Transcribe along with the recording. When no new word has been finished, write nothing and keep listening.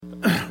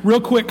Real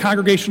quick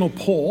congregational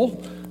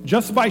poll,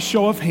 just by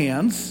show of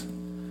hands,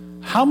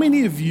 how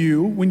many of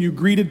you, when you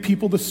greeted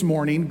people this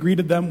morning,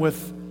 greeted them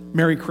with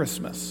Merry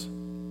Christmas?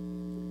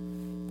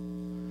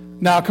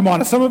 Now, come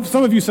on, some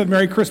of you said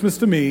Merry Christmas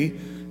to me.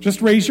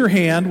 Just raise your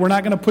hand. We're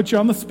not going to put you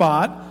on the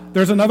spot.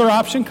 There's another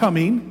option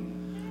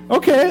coming.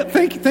 Okay,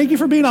 thank you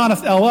for being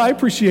honest, Ella. I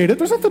appreciate it.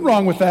 There's nothing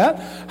wrong with that.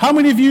 How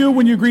many of you,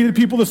 when you greeted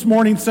people this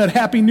morning, said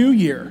Happy New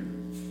Year?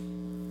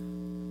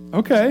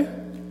 Okay.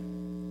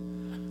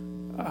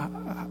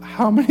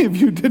 How many of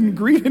you didn't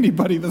greet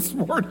anybody this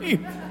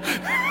morning?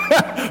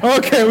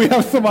 Okay, we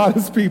have some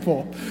honest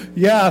people.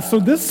 Yeah, so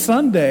this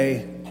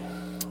Sunday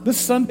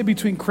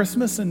between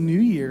Christmas and New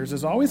Year's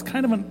is always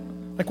kind of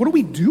like, what do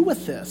we do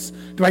with this?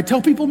 Do I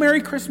tell people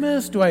Merry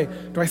Christmas? Do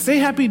I say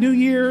Happy New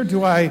Year?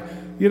 Do I,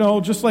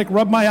 just like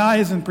rub my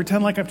eyes and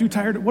pretend like I'm too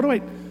tired? What do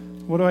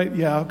I,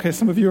 yeah, okay,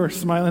 some of you are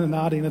smiling and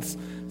nodding. It's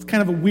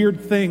kind of a weird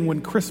thing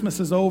when Christmas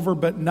is over,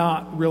 but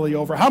not really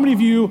over. How many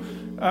of you,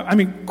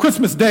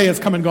 Christmas Day has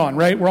come and gone,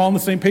 right? We're all on the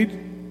same page?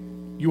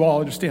 You all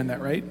understand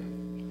that, right?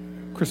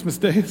 Christmas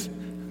days?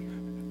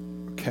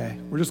 Okay,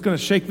 we're just going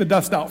to shake the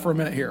dust out for a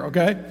minute here,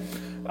 okay?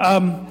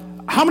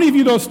 How many of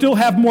you, though, still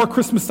have more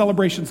Christmas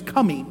celebrations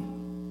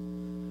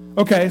coming?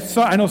 Okay,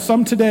 so I know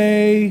some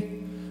today.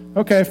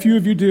 Okay, a few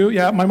of you do.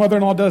 Yeah, my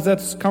mother-in-law does.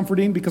 That's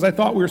comforting because I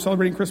thought we were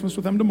celebrating Christmas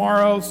with them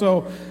tomorrow.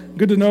 So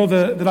good to know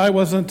that I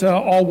wasn't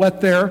all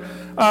wet there.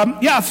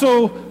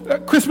 So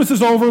Christmas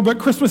is over, but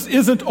Christmas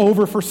isn't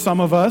over for some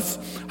of us.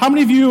 How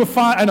many of you have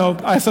found, I know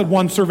I said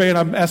one survey and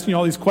I'm asking you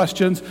all these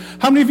questions.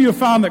 How many of you have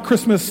found that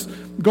Christmas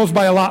goes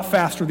by a lot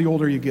faster the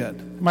older you get?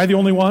 Am I the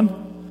only one?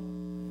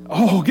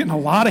 Oh, getting a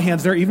lot of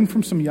hands there, even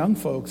from some young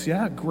folks.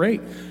 Yeah,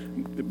 great.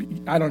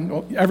 I don't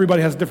know.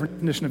 Everybody has a different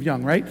definition of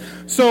young, right?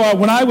 So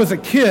when I was a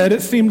kid,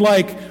 it seemed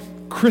like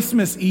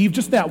Christmas Eve,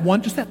 just that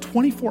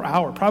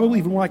 24-hour, probably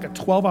even more like a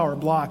 12-hour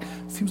block,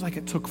 it seems like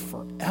it took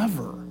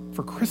forever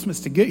for Christmas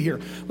to get here.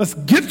 Let's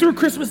get through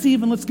Christmas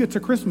Eve and let's get to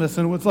Christmas.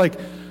 And it was like,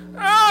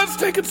 it's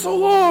taking so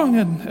long.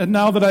 And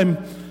now that I'm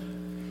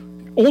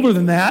older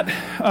than that,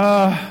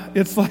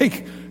 it's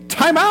like,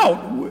 time out.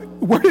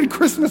 Where did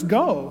Christmas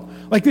go?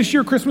 Like this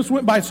year, Christmas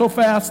went by so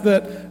fast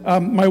that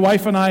my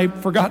wife and I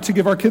forgot to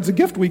give our kids a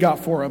gift we got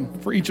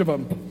for each of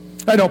them.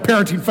 I know,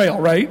 parenting fail,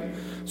 right?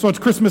 So it's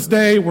Christmas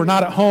Day, we're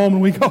not at home,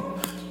 and we go,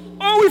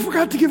 we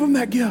forgot to give them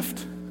that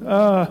gift.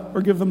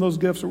 Or give them those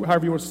gifts, or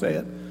however you want to say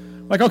it.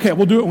 Like, okay,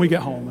 we'll do it when we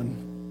get home.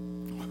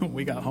 And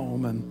we got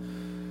home,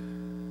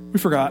 and we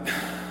forgot.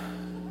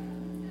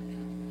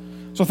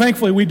 So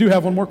thankfully, we do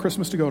have one more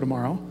Christmas to go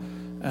tomorrow.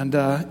 And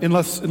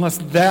unless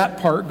that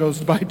part goes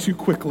by too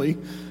quickly,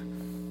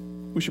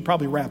 we should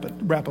probably wrap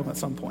them at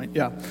some point.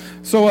 Yeah.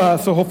 So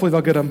hopefully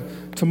they'll get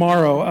them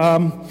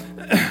tomorrow.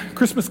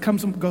 Christmas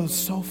comes and goes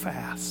so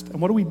fast.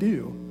 And what do we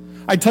do?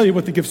 I'd tell you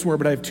what the gifts were,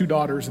 but I have two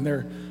daughters, and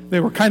they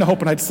were kind of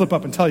hoping I'd slip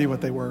up and tell you what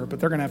they were, but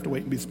they're going to have to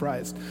wait and be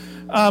surprised.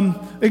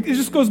 It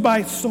just goes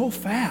by so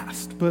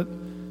fast, but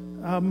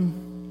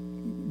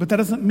that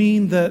doesn't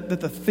mean that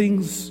the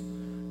things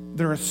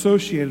that are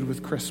associated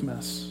with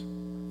Christmas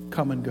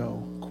come and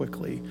go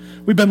quickly.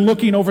 We've been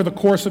looking over the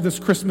course of this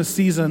Christmas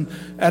season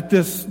at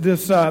this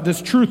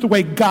truth, the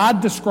way God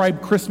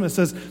described Christmas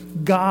as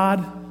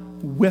God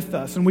with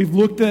us. And we've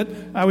looked at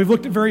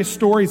various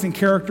stories and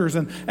characters.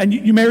 And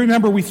you may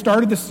remember we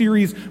started the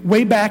series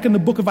way back in the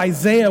book of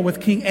Isaiah with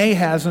King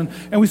Ahaz. And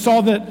we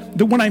saw that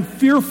when I'm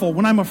fearful,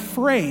 when I'm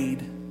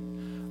afraid,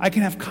 I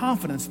can have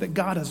confidence that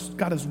God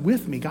is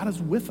with me. God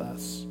is with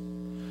us.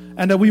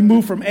 And we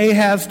moved from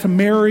Ahaz to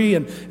Mary,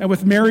 and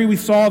with Mary we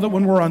saw that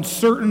when we're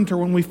uncertain or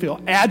when we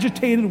feel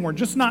agitated and we're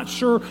just not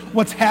sure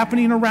what's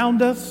happening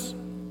around us,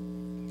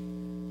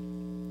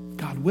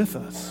 God with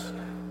us.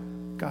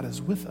 God is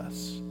with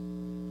us.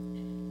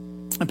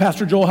 And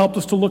Pastor Joel helped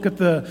us to look at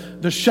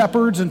the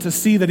shepherds and to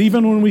see that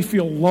even when we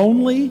feel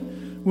lonely,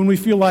 when we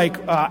feel like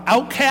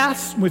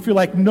outcasts, when we feel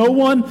like no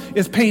one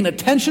is paying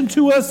attention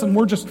to us and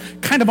we're just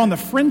kind of on the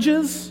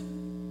fringes,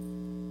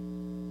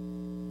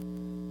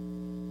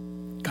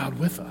 God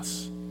with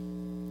us.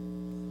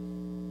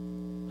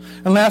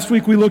 And last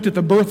week we looked at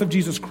the birth of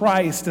Jesus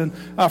Christ, and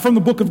from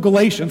the book of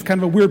Galatians, kind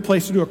of a weird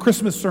place to do a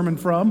Christmas sermon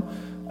from,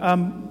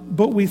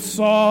 but we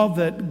saw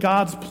that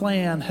God's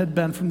plan had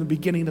been from the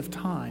beginning of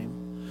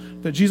time,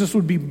 that Jesus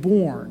would be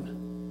born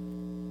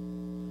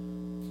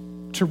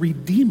to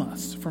redeem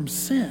us from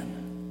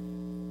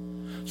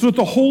sin, so that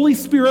the Holy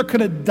Spirit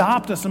could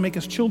adopt us and make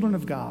us children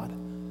of God,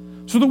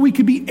 so that we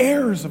could be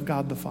heirs of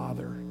God the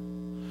Father.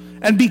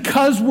 And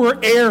because we're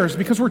heirs,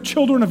 because we're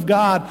children of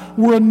God,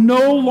 we're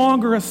no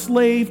longer a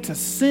slave to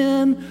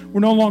sin. We're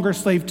no longer a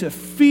slave to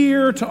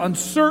fear, to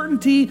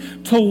uncertainty,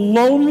 to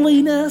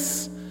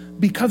loneliness,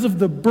 because of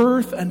the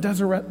birth and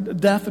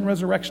death and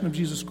resurrection of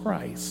Jesus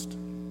Christ.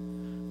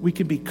 We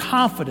can be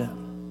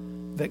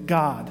confident that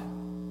God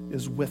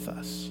is with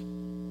us.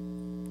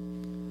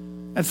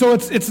 And so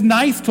it's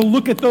nice to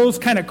look at those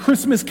kind of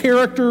Christmas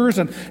characters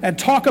and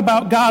talk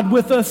about God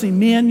with us,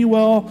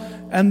 Emmanuel,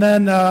 and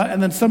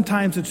then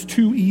sometimes it's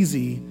too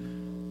easy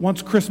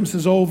once Christmas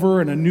is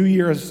over and a new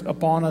year is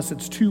upon us,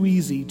 it's too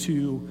easy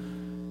to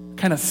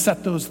kind of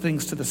set those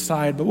things to the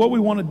side. But what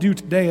we want to do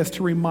today is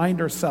to remind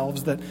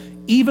ourselves that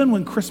even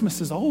when Christmas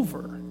is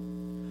over,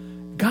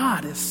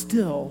 God is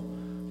still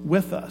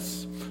with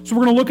us. So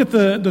we're going to look at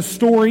the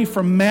story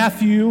from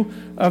Matthew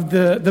of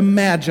the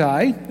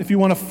Magi. If you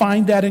want to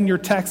find that in your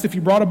text, if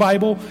you brought a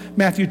Bible,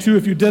 Matthew 2.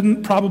 If you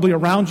didn't, probably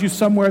around you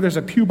somewhere, there's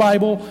a pew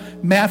Bible.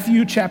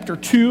 Matthew chapter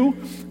 2.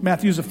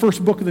 Matthew is the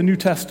first book of the New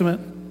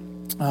Testament.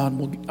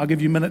 I'll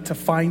give you a minute to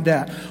find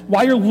that.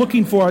 While you're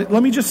looking for it,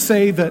 let me just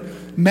say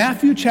that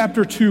Matthew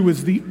chapter 2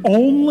 is the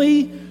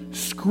only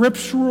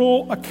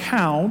scriptural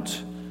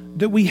account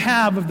that we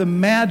have of the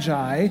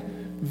Magi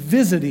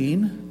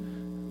visiting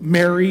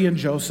Mary and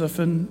Joseph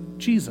and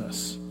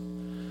Jesus.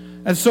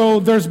 And so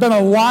there's been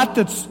a lot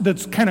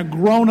that's kind of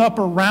grown up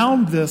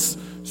around this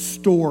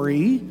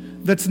story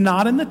that's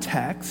not in the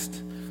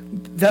text.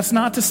 That's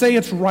not to say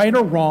it's right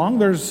or wrong.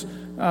 There's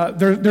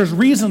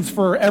reasons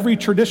for every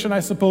tradition, I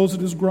suppose,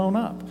 that has grown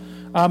up.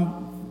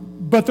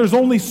 But there's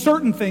only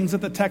certain things that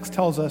the text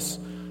tells us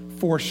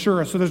for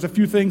sure. So there's a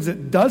few things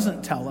it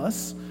doesn't tell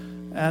us.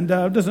 And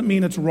it doesn't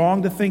mean it's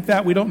wrong to think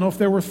that. We don't know if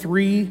there were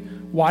 3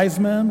 wise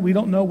men. We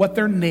don't know what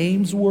their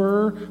names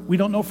were. We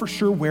don't know for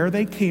sure where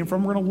they came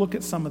from. We're going to look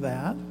at some of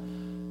that.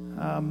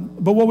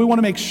 But what we want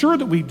to make sure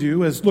that we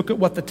do is look at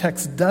what the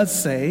text does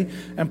say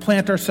and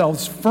plant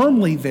ourselves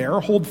firmly there,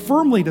 hold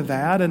firmly to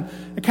that, and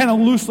kind of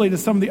loosely to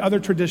some of the other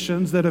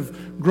traditions that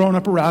have grown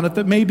up around it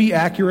that may be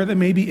accurate, that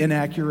may be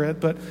inaccurate,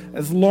 but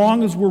as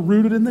long as we're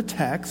rooted in the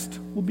text,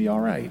 we'll be all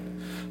right.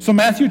 So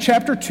Matthew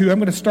chapter 2, I'm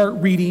going to start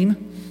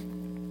reading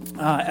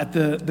at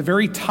the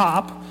very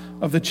top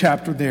of the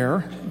chapter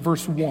there,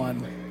 verse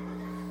 1.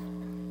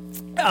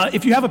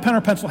 If you have a pen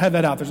or pencil, have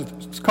that out. There's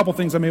a couple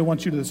things I may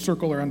want you to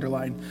circle or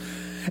underline.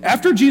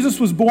 After Jesus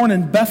was born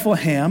in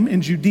Bethlehem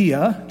in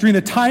Judea, during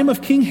the time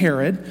of King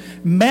Herod,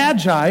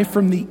 Magi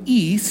from the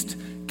east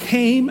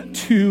came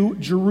to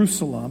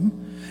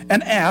Jerusalem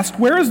and asked,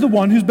 "Where is the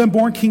one who's been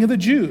born King of the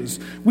Jews?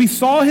 We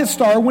saw his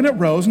star when it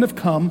rose and have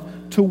come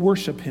to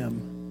worship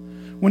him."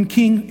 When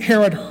King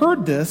Herod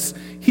heard this,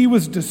 he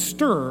was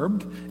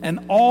disturbed, and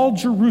all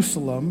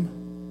Jerusalem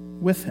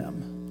with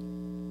him.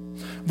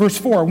 Verse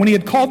 4, when he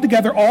had called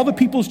together all the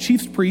people's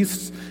chief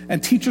priests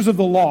and teachers of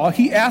the law,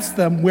 he asked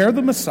them where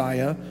the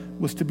Messiah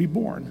was to be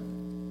born.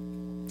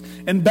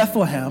 "In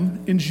Bethlehem,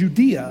 in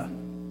Judea,"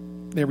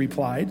 they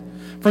replied,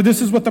 "for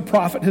this is what the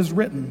prophet has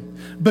written.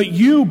 But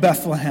you,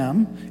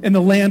 Bethlehem, in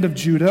the land of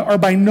Judah, are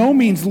by no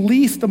means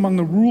least among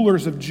the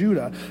rulers of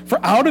Judah. For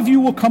out of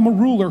you will come a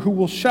ruler who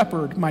will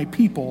shepherd my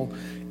people,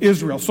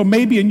 Israel." So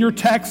maybe in your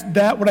text,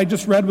 that what I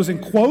just read was in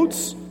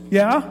quotes,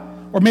 yeah?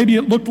 Or maybe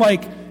it looked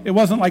like, it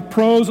wasn't like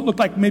prose, it looked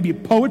like maybe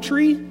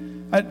poetry.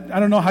 I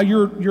don't know how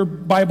your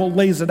Bible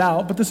lays it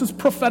out, but this is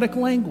prophetic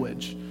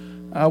language.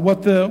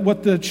 What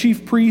the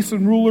chief priests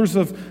and rulers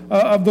of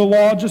the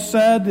law just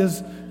said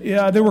is,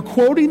 they were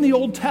quoting the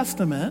Old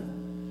Testament,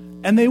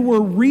 and they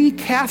were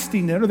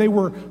recasting it, or they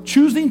were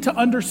choosing to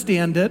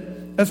understand it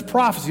as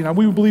prophecy. Now,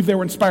 we believe they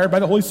were inspired by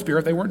the Holy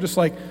Spirit. They weren't just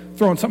like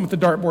throwing something at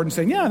the dartboard and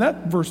saying, "Yeah,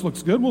 that verse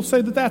looks good. We'll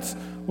say that that's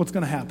what's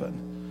going to happen."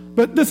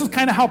 But this is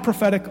kind of how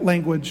prophetic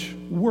language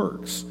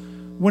works.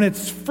 When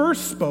it's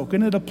first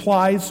spoken, it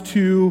applies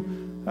to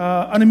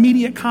an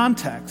immediate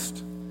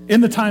context in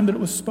the time that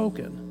it was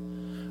spoken.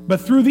 But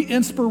through the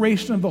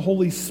inspiration of the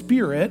Holy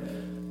Spirit,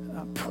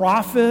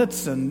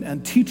 prophets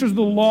and teachers of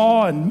the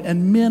law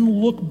and men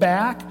look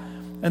back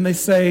and they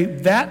say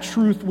that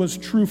truth was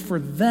true for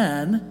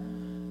then,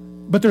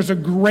 but there's a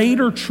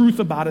greater truth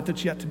about it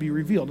that's yet to be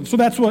revealed. And so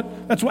that's what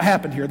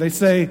happened here. They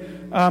say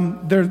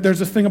there's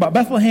this thing about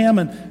Bethlehem,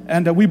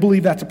 and we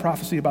believe that's a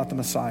prophecy about the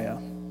Messiah.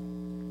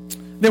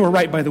 They were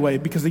right, by the way,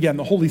 because again,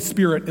 the Holy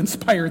Spirit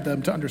inspired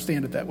them to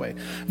understand it that way.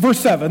 Verse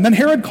 7, then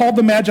Herod called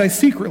the Magi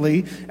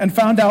secretly and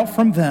found out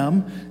from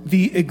them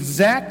the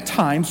exact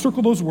time,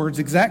 circle those words,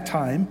 exact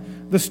time,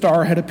 the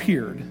star had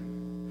appeared.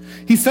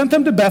 He sent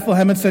them to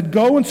Bethlehem and said,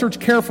 "Go and search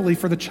carefully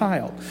for the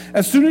child.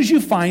 As soon as you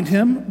find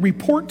him,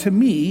 report to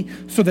me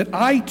so that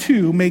I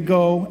too may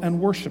go and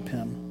worship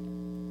him."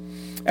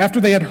 After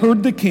they had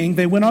heard the king,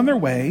 they went on their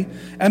way,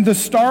 and the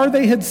star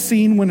they had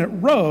seen when it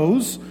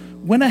rose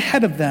went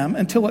ahead of them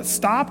until it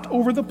stopped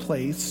over the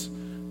place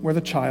where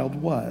the child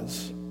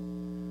was.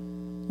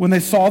 When they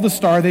saw the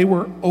star, they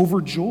were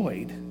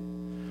overjoyed.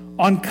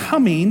 On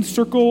coming,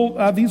 circle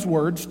these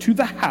words, to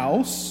the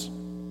house,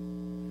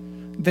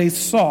 they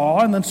saw,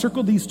 and then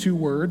circle these two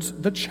words,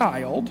 the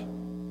child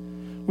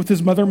with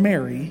his mother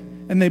Mary,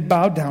 and they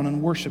bowed down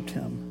and worshiped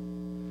him.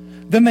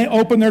 Then they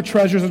opened their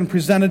treasures and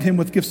presented him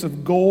with gifts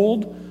of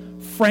gold,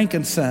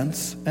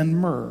 frankincense, and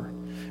myrrh.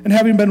 And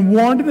having been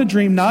warned in a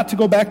dream not to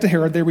go back to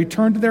Herod, they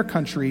returned to their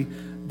country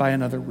by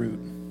another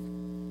route.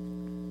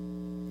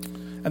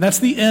 And that's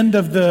the end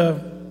of the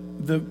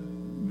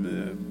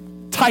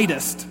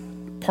tightest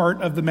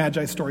part of the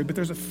Magi story. But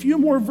there's a few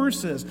more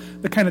verses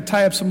that kind of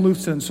tie up some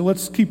loose ends. So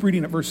let's keep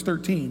reading at verse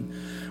 13.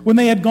 When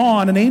they had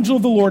gone, an angel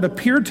of the Lord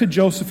appeared to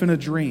Joseph in a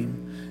dream.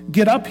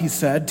 "Get up," he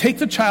said, "take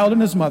the child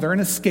and his mother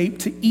and escape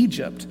to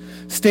Egypt.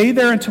 Stay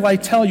there until I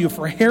tell you,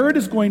 for Herod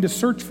is going to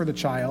search for the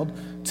child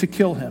to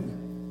kill him."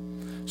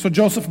 So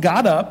Joseph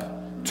got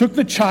up, took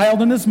the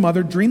child and his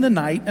mother during the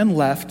night, and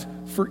left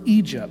for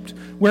Egypt,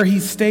 where he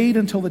stayed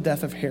until the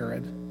death of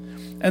Herod.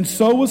 And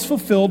so was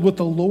fulfilled what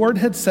the Lord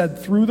had said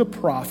through the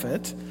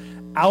prophet,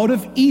 "Out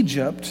of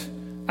Egypt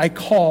I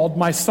called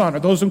my son." Are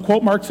those in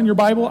quote marks in your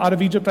Bible? "Out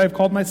of Egypt I have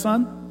called my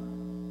son"?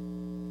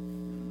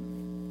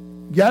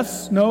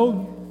 Yes?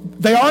 No?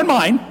 They are in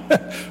mine.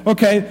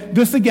 Okay,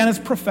 this again is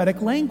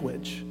prophetic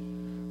language.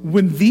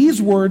 When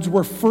these words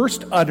were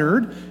first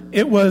uttered,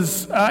 it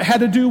was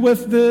had to do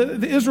with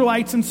the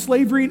Israelites in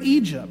slavery in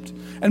Egypt.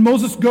 And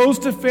Moses goes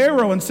to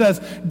Pharaoh and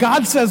says,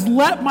 God says,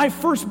 "Let my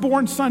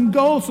firstborn son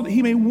go so that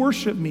he may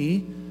worship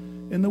me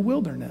in the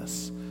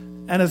wilderness."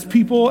 And as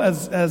people,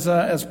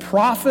 as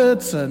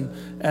prophets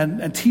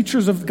and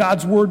teachers of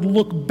God's word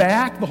look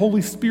back, the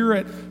Holy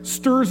Spirit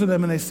stirs in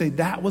them and they say,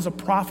 that was a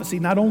prophecy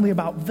not only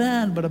about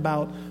then, but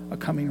about a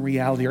coming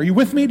reality. Are you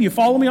with me? Do you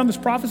follow me on this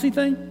prophecy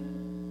thing?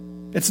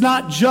 It's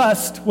not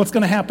just what's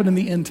going to happen in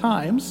the end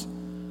times.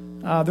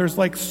 There's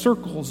like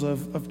circles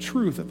of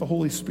truth that the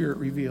Holy Spirit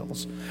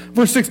reveals.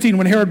 Verse 16,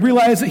 when Herod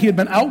realized that he had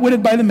been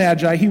outwitted by the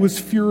Magi, he was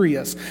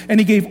furious, and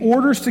he gave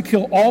orders to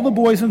kill all the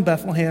boys in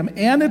Bethlehem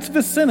and its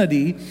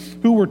vicinity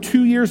who were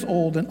 2 years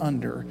old and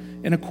under,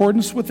 in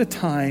accordance with the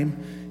time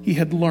he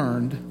had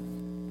learned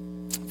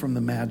from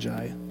the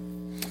Magi.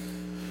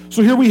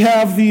 So here we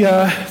have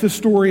the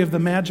story of the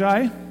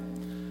Magi.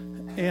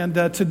 And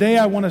today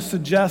I want to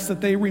suggest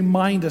that they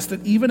remind us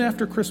that even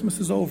after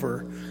Christmas is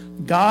over,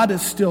 God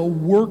is still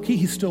working.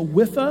 He's still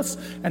with us,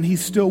 and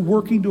he's still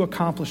working to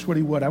accomplish what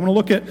he would. I want to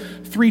look at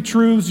 3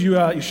 truths.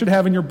 You should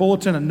have in your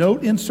bulletin a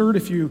note insert.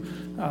 If you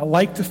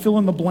like to fill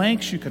in the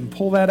blanks, you can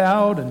pull that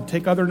out and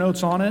take other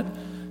notes on it.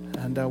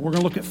 And we're going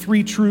to look at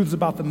 3 truths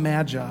about the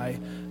Magi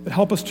that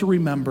help us to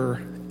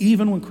remember,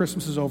 even when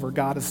Christmas is over,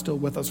 God is still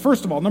with us.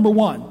 First of all, number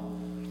 1,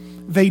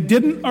 they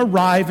didn't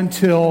arrive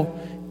until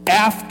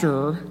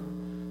after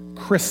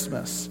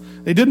Christmas.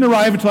 They didn't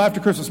arrive until after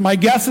Christmas. My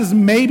guess is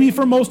maybe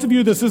for most of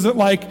you, this isn't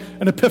like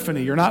an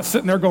epiphany. You're not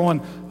sitting there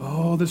going,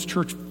 oh, this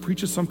church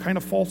preaches some kind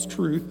of false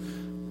truth.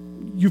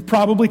 You've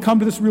probably come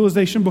to this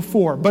realization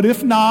before. But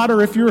if not,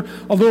 or if you're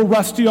a little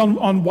rusty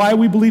on why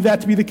we believe that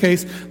to be the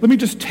case, let me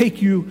just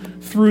take you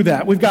through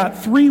that. We've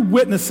got 3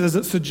 witnesses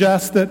that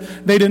suggest that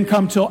they didn't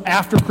come till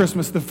after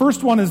Christmas. The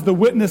first one is the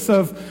witness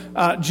of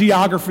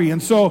geography.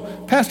 And so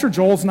Pastor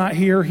Joel's not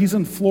here. He's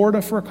in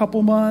Florida for a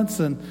couple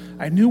months, and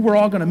I knew we're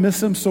all going to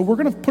miss him, so we're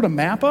going to put a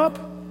map up.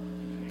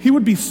 He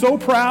would be so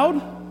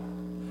proud.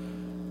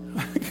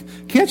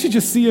 Can't you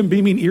just see him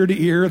beaming ear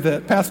to ear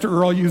that Pastor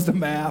Earl used a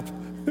map?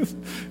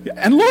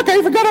 And look, I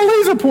even got a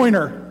laser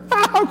pointer.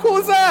 How cool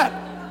is that?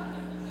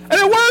 And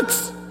it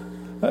works.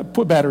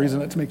 Put batteries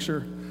in it to make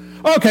sure.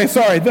 Okay,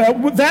 sorry.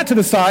 That to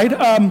the side.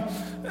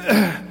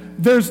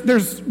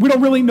 We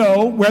don't really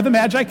know where the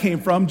Magi came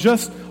from.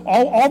 Just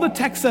all the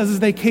text says is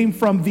they came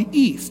from the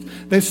east.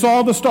 They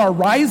saw the star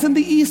rise in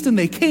the east, and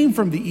they came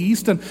from the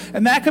east. And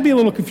that could be a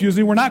little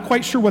confusing. We're not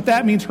quite sure what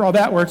that means or how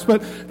that works.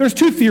 But there's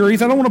 2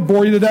 theories. I don't want to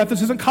bore you to death.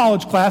 This isn't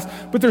college class.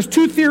 But there's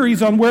 2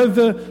 theories on where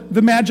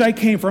the Magi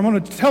came from. I'm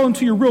going to tell them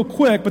to you real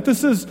quick. But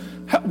this is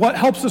what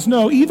helps us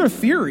know. Either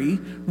theory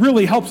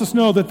really helps us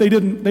know that they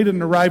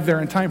didn't arrive there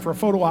in time for a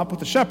photo op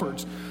with the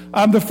shepherds.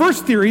 The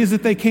first theory is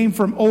that they came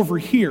from over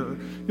here.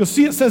 You'll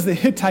see it says the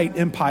Hittite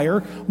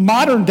Empire.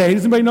 Modern day,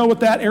 does anybody know what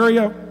that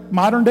area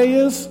modern day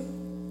is?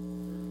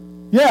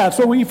 Yeah, it's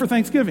what we eat for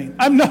Thanksgiving.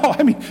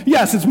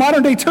 Yes, it's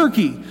modern day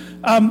Turkey.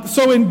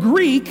 So in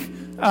Greek,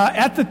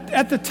 at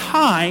the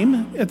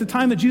time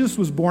that Jesus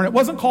was born, it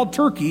wasn't called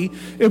Turkey,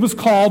 it was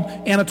called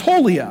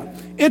Anatolia.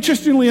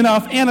 Interestingly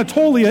enough,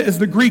 Anatolia is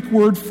the Greek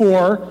word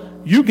for,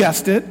 you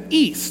guessed it,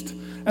 east.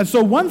 And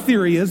so one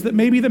theory is that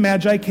maybe the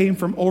Magi came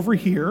from over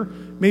here,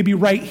 maybe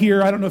right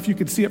here. I don't know if you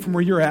could see it from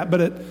where you're at,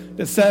 but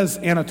it says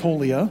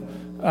Anatolia.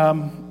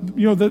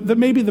 That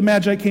maybe the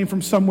Magi came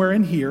from somewhere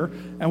in here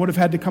and would have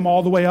had to come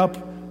all the way up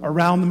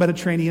around the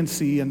Mediterranean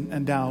Sea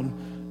and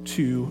down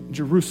to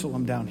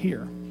Jerusalem down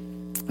here.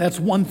 That's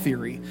one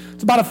theory.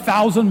 It's about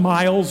 1,000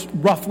 miles,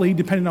 roughly,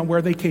 depending on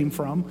where they came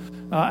from.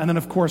 And then,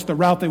 of course, the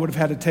route they would have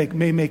had to take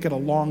may make it a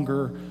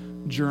longer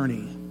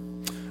journey.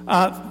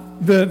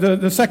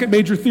 The second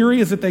major theory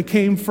is that they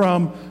came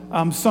from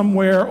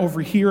somewhere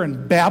over here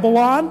in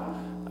Babylon.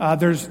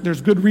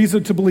 There's good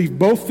reason to believe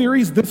both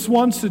theories. This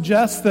one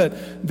suggests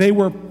that they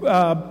were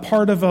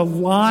part of a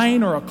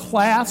line or a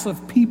class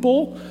of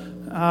people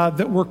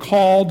that were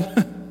called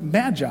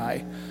Magi.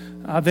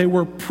 They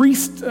were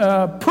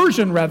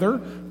Persian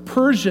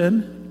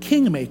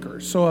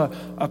kingmakers. So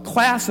a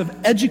class of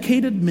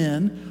educated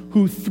men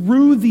who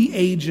through the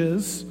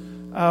ages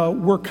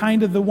were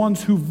kind of the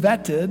ones who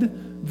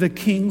vetted the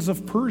kings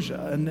of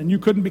Persia. And you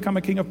couldn't become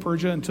a king of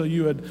Persia until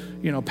you had,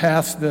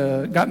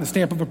 gotten the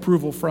stamp of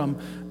approval from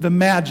the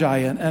Magi.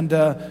 And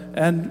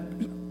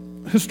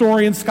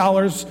historians,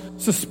 scholars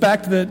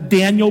suspect that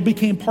Daniel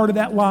became part of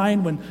that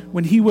line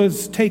when he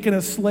was taken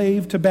as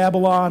slave to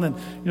Babylon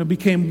and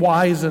became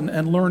wise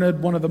and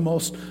learned, one of the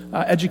most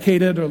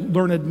educated or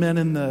learned men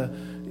in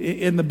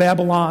the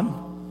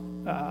Babylon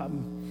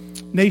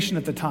nation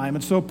at the time.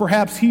 And so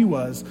perhaps he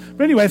was.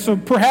 But anyway, so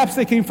perhaps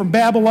they came from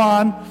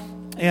Babylon.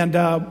 And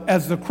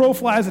as the crow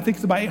flies, I think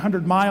it's about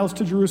 800 miles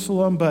to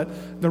Jerusalem,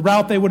 but the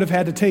route they would have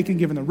had to take, and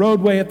given the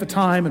roadway at the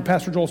time, and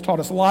Pastor Joel's taught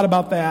us a lot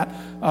about that,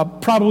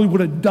 probably would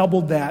have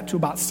doubled that to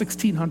about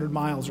 1,600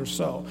 miles or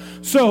so.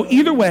 So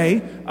either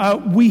way,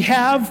 we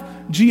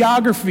have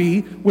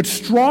geography which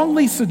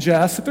strongly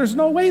suggests that there's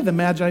no way the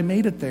Magi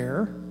made it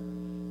there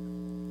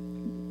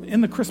in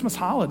the Christmas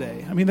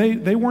holiday. I mean,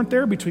 they weren't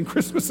there between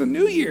Christmas and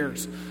New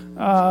Year's.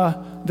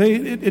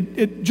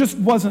 It just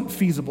wasn't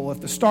feasible.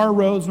 If the star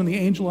rose when the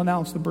angel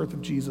announced the birth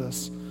of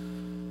Jesus,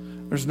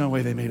 there's no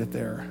way they made it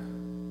there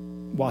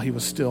while he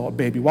was still a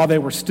baby, while they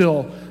were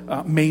still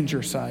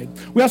manger side.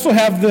 We also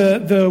have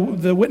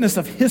the witness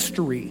of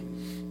history.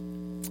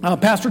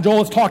 Pastor Joel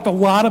has talked a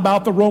lot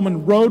about the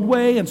Roman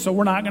roadway, and so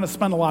we're not going to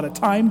spend a lot of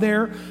time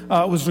there.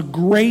 It was a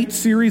great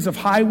series of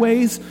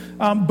highways,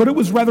 but it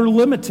was rather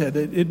limited.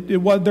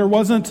 There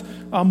wasn't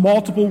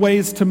multiple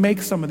ways to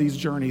make some of these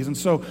journeys, and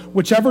so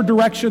whichever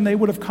direction they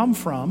would have come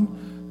from,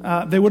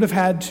 they would have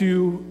had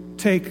to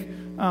take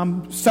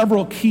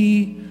several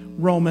key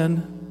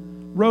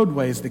Roman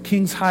roadways: the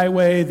King's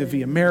Highway, the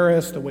Via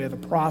Maris, the Way of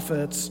the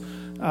Prophets.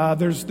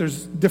 There's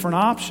different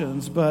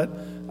options, but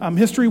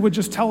history would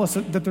just tell us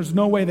that there's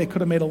no way they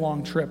could have made a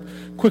long trip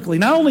quickly.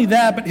 Not only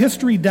that, but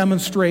history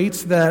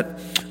demonstrates that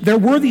there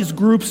were these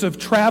groups of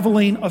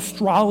traveling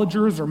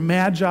astrologers or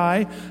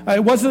magi.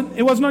 It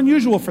wasn't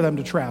unusual for them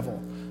to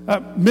travel.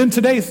 Men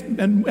today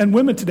and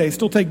women today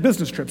still take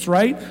business trips,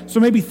 right?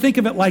 So maybe think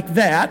of it like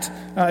that,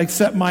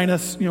 except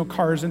minus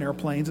cars and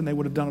airplanes, and they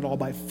would have done it all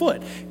by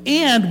foot.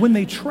 And when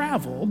they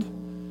traveled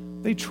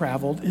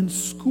in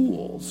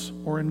schools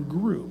or in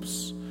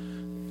groups.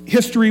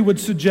 History would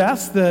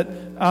suggest that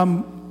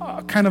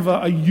kind of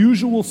a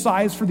usual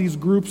size for these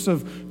groups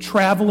of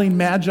traveling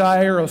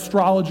magi or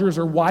astrologers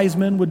or wise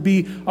men would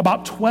be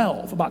about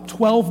 12. About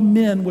 12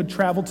 men would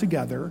travel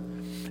together.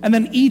 And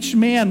then each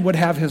man would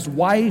have his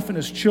wife and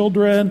his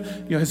children,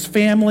 his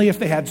family. If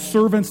they had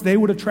servants, they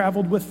would have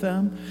traveled with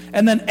them.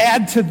 And then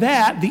add to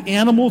that the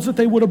animals that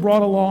they would have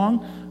brought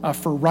along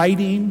for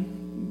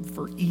riding,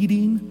 for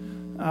eating.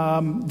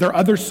 There are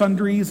other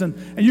sundries, and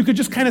you could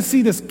just kind of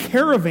see this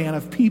caravan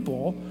of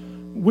people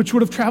which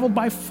would have traveled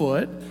by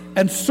foot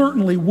and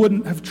certainly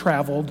wouldn't have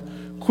traveled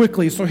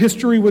quickly. So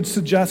history would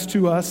suggest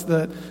to us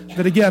that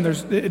again,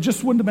 it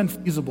just wouldn't have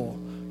been feasible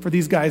for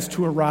these guys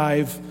to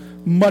arrive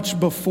much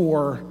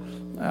before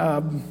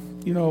a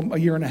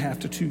year and a half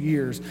to 2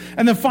 years.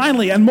 And then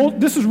finally,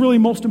 and this is really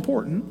most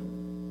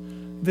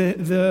important,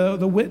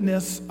 the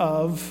witness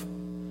of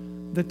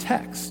the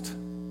text.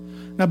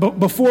 Now,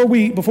 before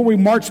we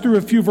march through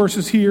a few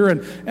verses here,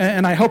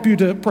 and I help you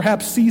to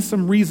perhaps see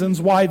some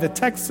reasons why the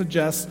text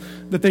suggests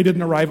that they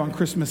didn't arrive on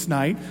Christmas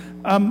night,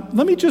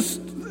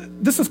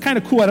 this is kind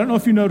of cool. I don't know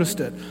if you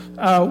noticed it.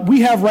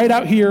 We have right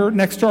out here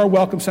next to our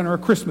Welcome Center a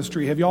Christmas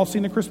tree. Have you all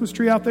seen a Christmas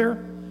tree out there?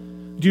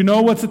 Do you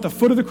know what's at the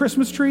foot of the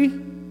Christmas tree?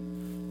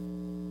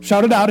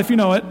 Shout it out if you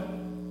know it.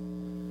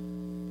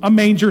 A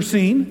manger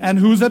scene. And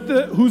who's at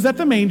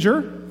the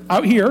manger?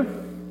 Out here.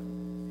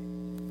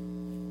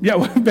 Yeah,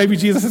 baby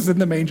Jesus is in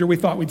the manger. We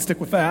thought we'd stick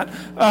with that.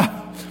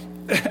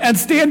 And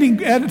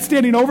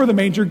standing over the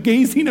manger,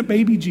 gazing at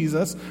baby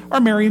Jesus, are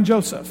Mary and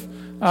Joseph.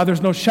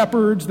 There's no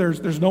shepherds.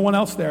 There's no one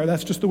else there.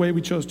 That's just the way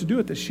we chose to do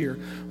it this year.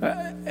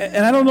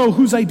 And I don't know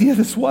whose idea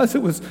this was.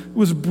 It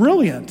was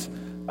brilliant.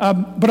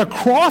 But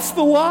across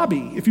the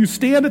lobby, if you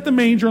stand at the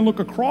manger and look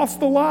across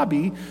the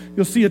lobby,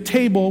 you'll see a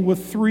table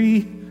with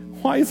 3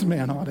 wise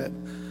men on it.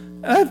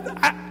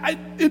 I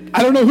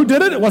don't know who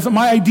did it. It wasn't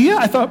my idea.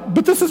 I thought,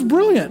 but this is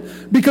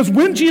brilliant. Because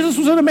when Jesus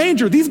was in a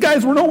manger, these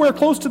guys were nowhere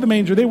close to the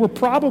manger. They were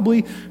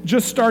probably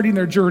just starting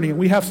their journey. And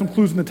we have some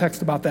clues in the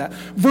text about that.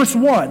 Verse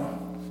 1.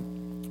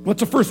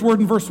 What's the first word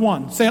in verse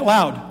 1? Say it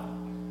loud.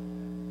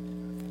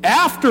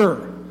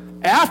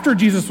 After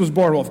Jesus was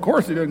born. Well, of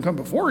course, he didn't come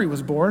before he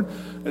was born.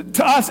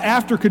 To us,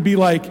 after could be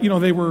like,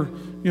 they were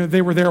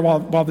there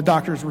while the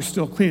doctors were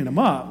still cleaning them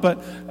up.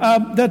 But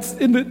that's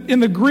in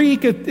the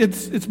Greek. It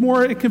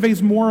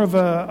conveys more of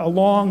a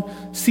long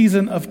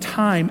season of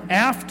time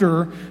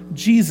after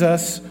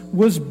Jesus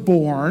was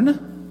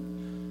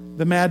born.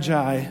 The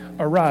Magi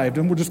arrived,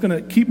 and we're just going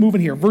to keep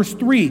moving here. Verse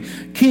 3: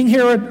 King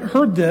Herod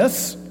heard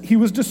this; he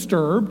was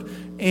disturbed,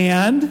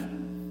 and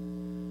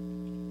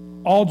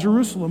all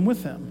Jerusalem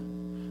with him.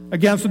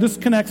 Again, so this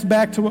connects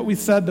back to what we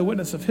said, the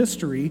witness of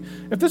history.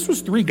 If this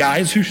was 3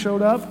 guys who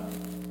showed up,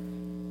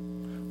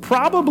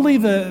 probably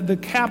the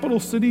capital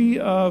city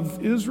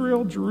of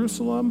Israel,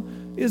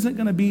 Jerusalem, isn't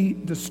going to be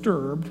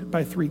disturbed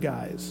by 3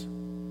 guys.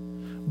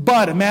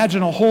 But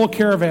imagine a whole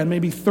caravan,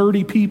 maybe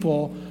 30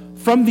 people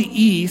from the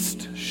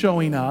east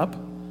showing up,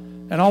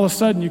 and all of a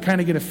sudden you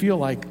kind of get a feel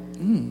like,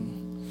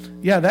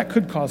 Yeah, that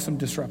could cause some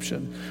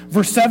disruption.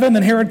 Verse 7,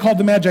 then Herod called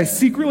the Magi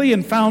secretly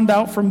and found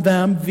out from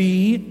them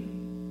the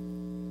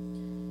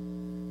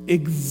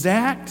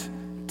exact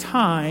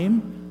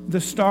time the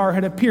star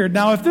had appeared.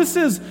 Now, if this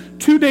is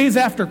 2 days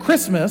after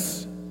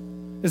Christmas,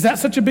 is that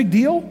such a big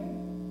deal?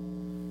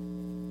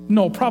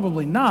 No,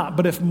 probably not.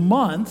 But if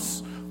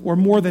months or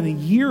more than a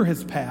year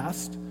has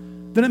passed,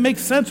 then it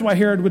makes sense why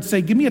Herod would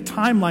say, give me a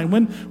timeline.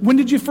 When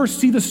did you first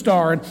see the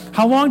star? And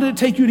how long did it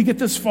take you to get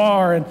this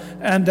far?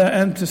 And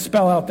to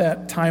spell out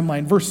that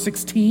timeline. Verse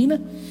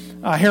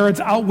 16, Herod's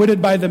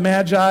outwitted by the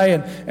Magi.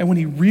 And when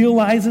he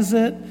realizes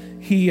it,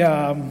 he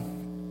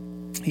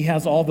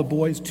has all the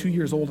boys 2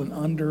 years old and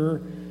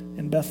under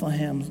in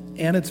Bethlehem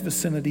and its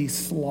vicinity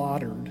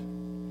slaughtered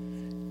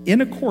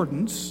in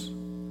accordance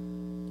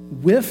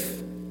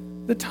with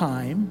the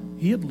time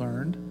he had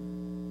learned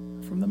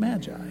from the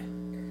Magi.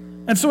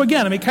 And so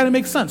again, I mean, it kind of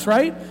makes sense,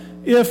 right?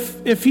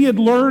 If he had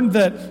learned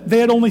that they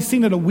had only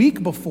seen it a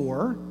week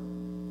before,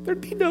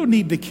 there'd be no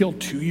need to kill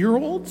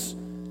 2-year-olds.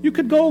 You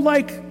could go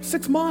like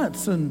 6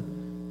 months and,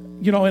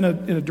 in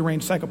a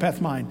deranged psychopath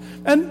mind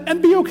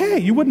and be okay.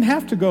 You wouldn't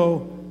have to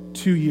go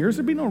 2 years.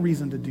 There'd be no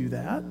reason to do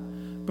that.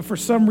 But for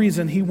some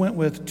reason, he went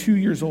with 2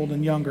 years old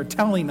and younger,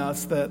 telling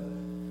us that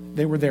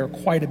they were there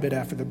quite a bit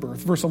after the birth.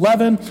 Verse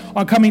 11,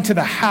 on coming to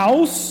the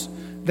house,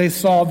 they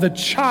saw the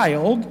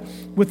child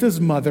with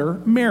his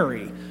mother,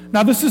 Mary.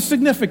 Now, this is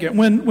significant.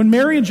 When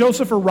Mary and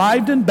Joseph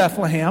arrived in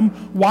Bethlehem,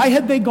 why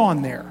had they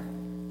gone there?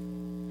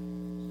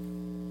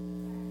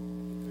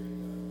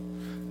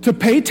 To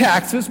pay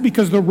taxes,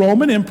 because the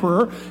Roman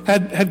emperor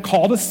had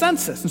called a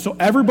census. And so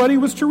everybody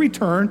was to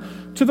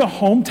return to the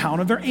hometown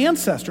of their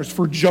ancestors.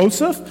 For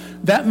Joseph,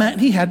 that meant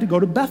he had to go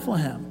to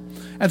Bethlehem.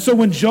 And so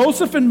when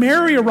Joseph and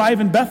Mary arrive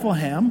in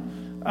Bethlehem,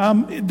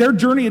 their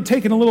journey had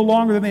taken a little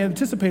longer than they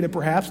anticipated,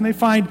 perhaps, and they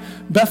find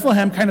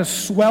Bethlehem kind of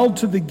swelled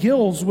to the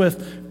gills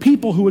with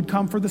people who had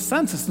come for the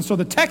census. And so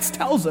the text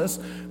tells us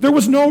there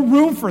was no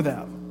room for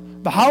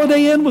them. The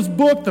Holiday Inn was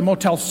booked, the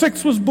Motel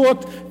 6 was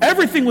booked,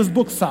 everything was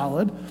booked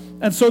solid,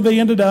 and so they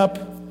ended up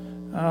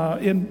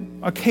in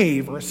a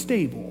cave or a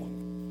stable.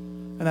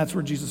 And that's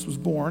where Jesus was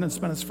born and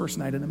spent his first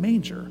night in a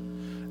manger.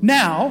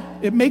 Now,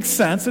 it makes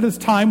sense that as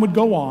time would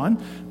go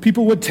on,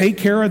 people would take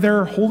care of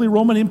their Holy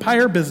Roman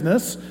Empire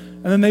business,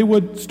 and then they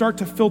would start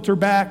to filter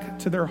back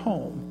to their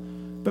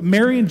home. But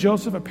Mary and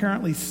Joseph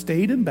apparently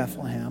stayed in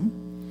Bethlehem,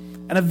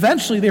 and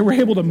eventually they were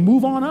able to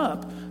move on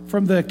up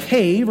from the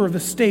cave or the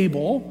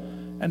stable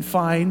and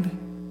find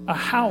a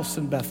house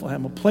in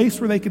Bethlehem, a place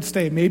where they could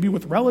stay, maybe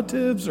with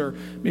relatives, or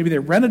maybe they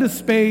rented a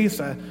space.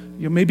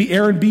 Maybe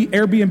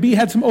Airbnb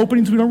had some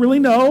openings, we don't really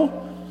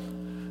know.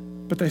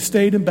 But they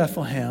stayed in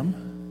Bethlehem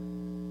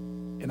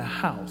in a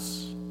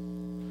house.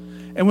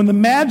 And when the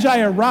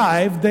Magi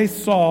arrived, they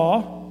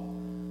saw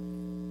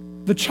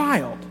the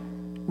child,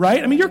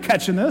 right? I mean, you're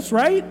catching this,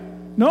 right?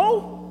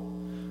 No?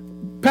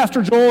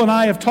 Pastor Joel and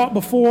I have taught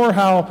before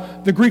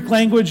how the Greek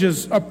language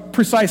is a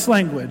precise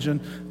language. And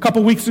a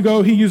couple weeks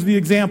ago, he used the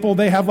example,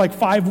 they have like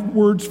 5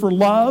 words for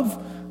love,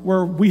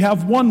 where we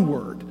have 1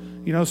 word.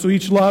 So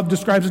each love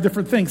describes a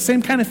different thing.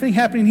 Same kind of thing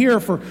happening here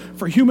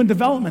for human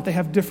development. They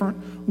have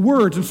different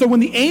words. And so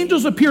when the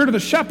angels appeared to the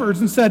shepherds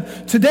and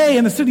said, today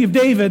in the city of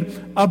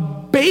David, a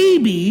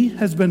baby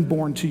has been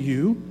born to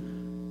you,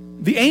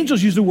 the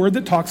angels use a word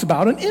that talks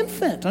about an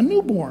infant, a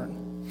newborn.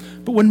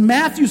 But when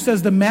Matthew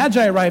says the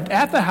Magi arrived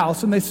at the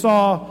house and they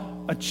saw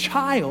a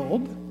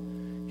child,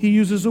 he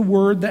uses a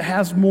word that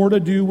has more to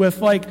do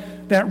with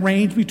like that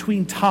range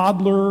between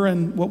toddler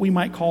and what we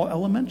might call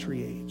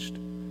elementary aged.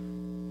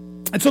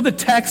 And so the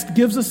text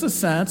gives us a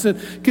sense, it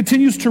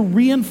continues to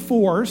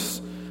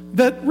reinforce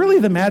that really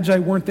the Magi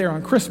weren't there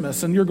on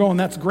Christmas. And you're going,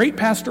 that's great,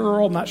 Pastor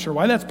Earl, I'm not sure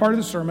why that's part of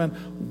the sermon.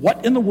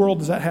 What in the world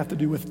does that have to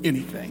do with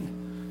anything?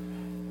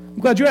 I'm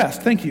glad you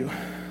asked, thank you.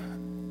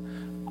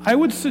 I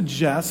would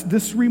suggest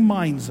this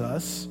reminds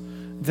us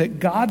that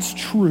God's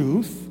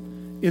truth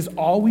is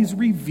always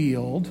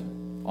revealed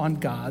on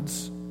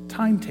God's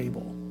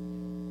timetable.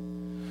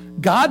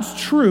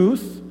 God's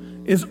truth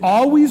is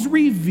always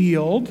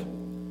revealed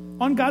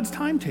on God's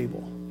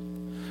timetable.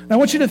 Now I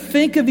want you to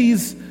think of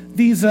these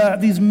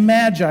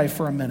Magi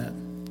for a minute.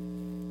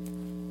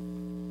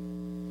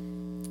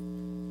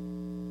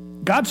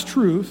 God's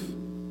truth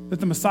that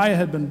the Messiah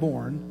had been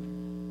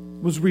born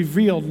was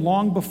revealed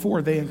long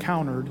before they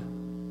encountered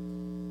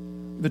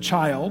the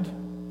child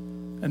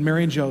and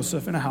Mary and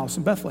Joseph in a house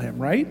in Bethlehem,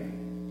 right? I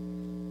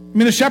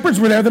mean, the shepherds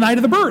were there the night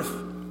of the birth,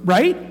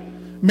 right?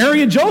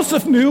 Mary and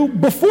Joseph knew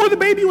before the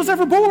baby was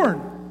ever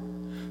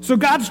born. So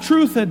God's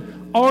truth had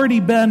already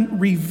been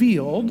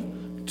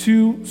revealed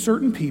to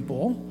certain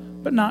people,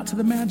 but not to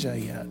the Magi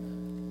yet.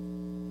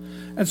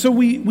 And so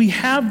we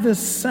have this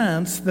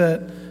sense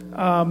that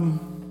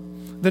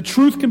the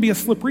truth can be a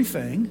slippery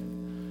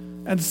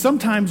thing, and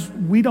sometimes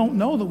we don't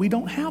know that we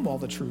don't have all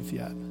the truth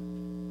yet.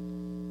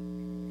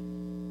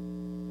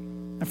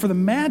 And for the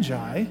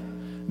Magi,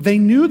 they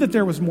knew that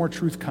there was more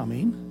truth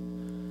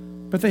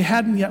coming, but they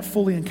hadn't yet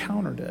fully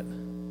encountered it.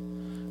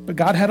 But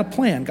God had a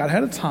plan. God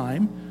had a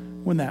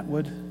time when that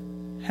would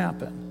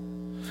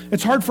happen.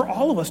 It's hard for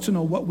all of us to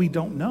know what we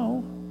don't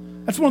know.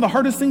 That's one of the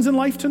hardest things in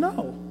life to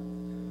know.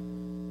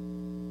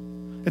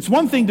 It's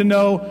one thing to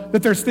know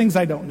that there's things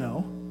I don't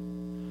know.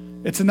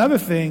 It's another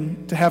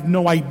thing to have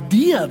no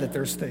idea that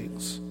there's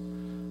things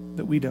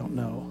that we don't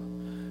know.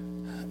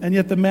 And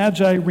yet the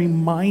Magi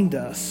remind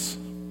us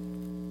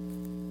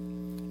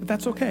that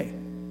that's okay.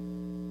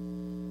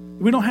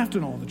 We don't have to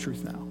know all the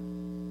truth now.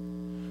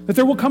 That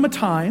there will come a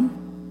time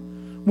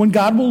when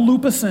God will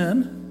loop us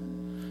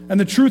in, and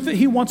the truth that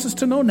he wants us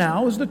to know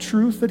now is the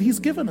truth that he's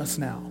given us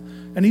now,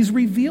 and he's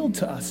revealed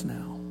to us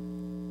now.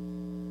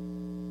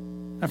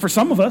 And for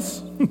some of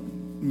us,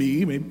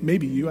 me,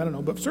 maybe you, I don't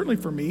know, but certainly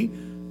for me,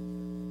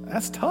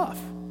 that's tough.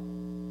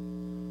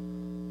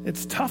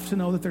 It's tough to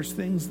know that there's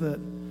things that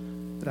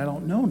I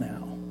don't know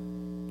now.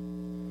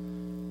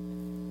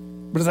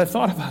 But as I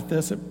thought about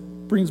this, it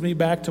brings me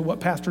back to what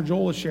Pastor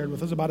Joel has shared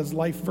with us about his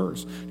life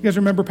verse. You guys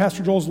remember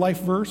Pastor Joel's life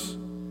verse?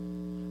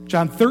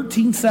 John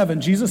 13:7,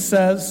 Jesus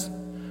says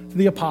to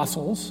the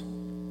apostles,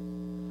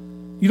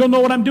 you don't know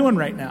what I'm doing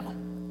right now,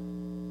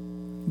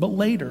 but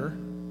later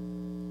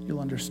you'll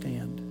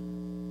understand.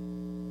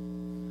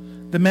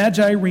 The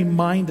Magi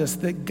remind us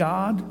that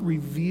God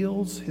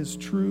reveals his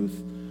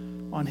truth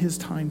on his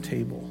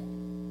timetable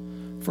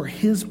for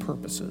his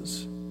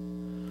purposes.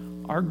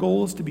 Our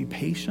goal is to be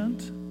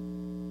patient.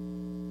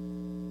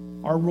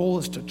 Our role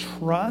is to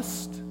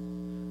trust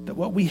that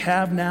what we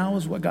have now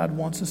is what God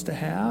wants us to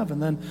have.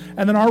 And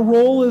then our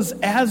role is,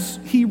 as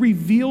he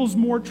reveals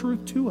more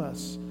truth to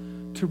us,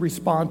 to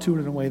respond to it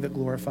in a way that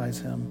glorifies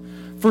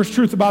him. First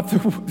truth about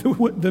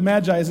the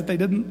Magi is that they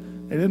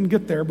didn't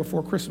get there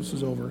before Christmas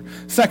was over.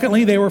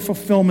 Secondly, they were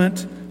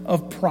fulfillment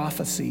of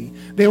prophecy.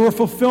 They were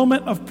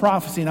fulfillment of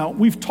prophecy. Now,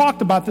 we've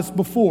talked about this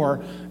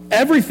before.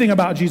 Everything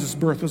about Jesus'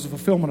 birth was a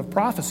fulfillment of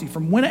prophecy,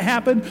 from when it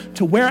happened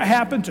to where it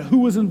happened to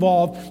who was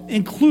involved,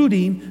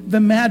 including the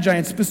Magi.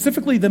 And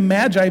specifically, the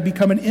Magi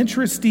become an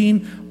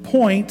interesting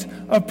point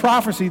of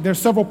prophecy. There's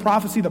several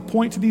prophecies that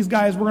point to these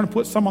guys. We're going to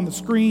put some on the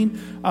screen.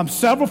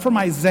 Several from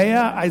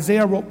Isaiah.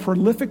 Isaiah wrote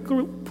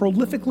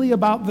prolifically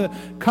about the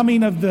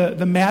coming of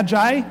the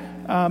Magi.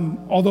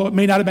 Although it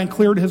may not have been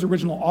clear to his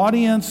original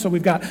audience. So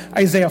we've got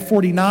Isaiah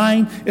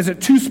 49. Is it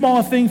too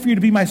small a thing for you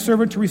to be my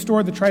servant to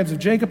restore the tribes of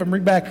Jacob and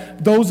bring back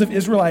those of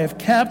Israel I have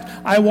kept?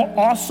 I will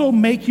also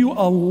make you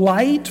a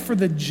light for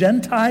the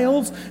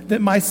Gentiles,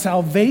 that my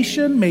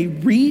salvation may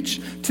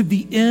reach to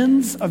the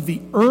ends of the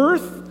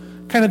earth.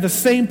 Kind of the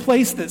same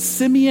place that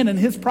Simeon and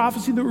his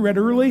prophecy that we read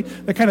early,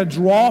 they kind of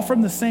draw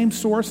from the same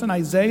source in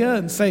Isaiah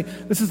and say,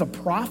 this is a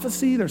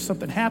prophecy, there's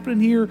something happening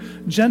here.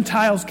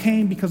 Gentiles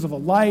came because of a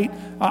light.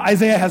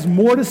 Isaiah has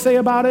more to say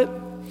about it.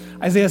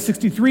 Isaiah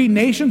 63,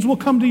 nations will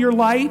come to your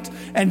light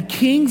and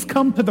kings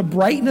come to the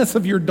brightness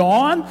of your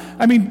dawn.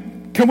 I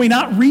mean, can we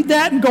not read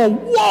that and go,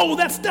 whoa,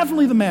 that's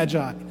definitely the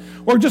Magi?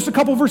 Or just a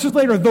couple verses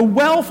later, the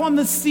wealth on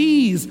the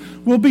seas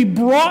will be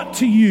brought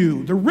to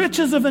you. The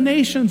riches of the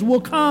nations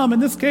will come, in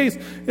this case,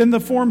 in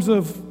the forms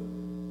of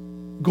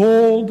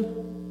gold,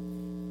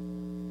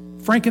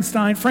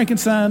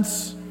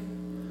 frankincense,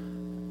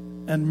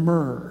 and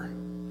myrrh.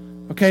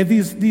 Okay,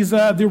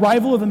 the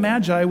arrival of the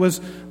Magi was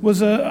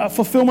a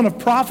fulfillment of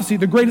prophecy.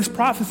 The greatest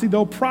prophecy,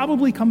 though,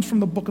 probably comes from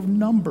the book of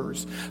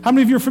Numbers. How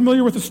many of you are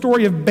familiar with the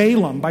story of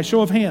Balaam, by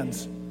show of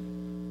hands?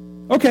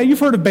 Okay, you've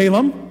heard of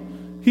Balaam.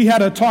 He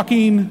had a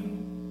talking,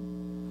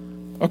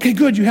 okay,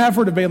 good, you have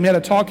heard of Balaam. He had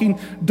a talking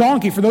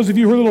donkey. For those of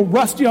you who are a little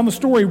rusty on the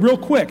story, real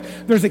quick,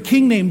 there's a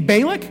king named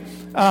Balak.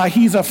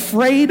 He's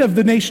afraid of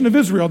the nation of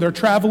Israel. They're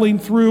traveling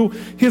through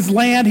his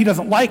land. He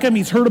doesn't like them.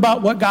 He's heard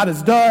about what God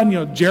has done.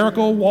 You know,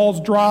 Jericho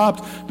walls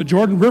dropped, the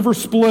Jordan River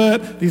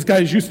split. These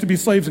guys used to be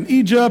slaves in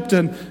Egypt,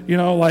 and, you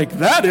know, like,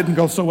 that didn't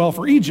go so well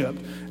for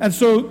Egypt. And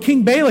so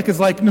King Balak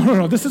is like,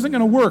 no, this isn't going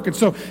to work. And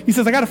so he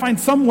says, I got to find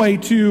some way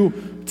to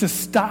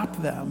stop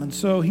them. And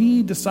so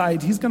he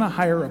decides he's going to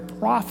hire a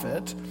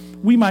prophet.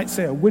 We might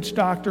say a witch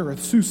doctor or a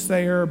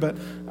soothsayer, but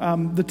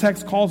the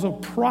text calls a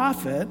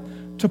prophet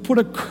to put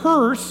a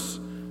curse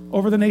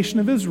over the nation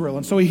of Israel.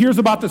 And so he hears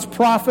about this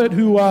prophet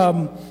who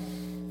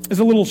is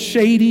a little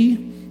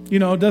shady, you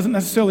know, doesn't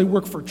necessarily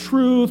work for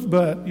truth,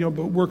 but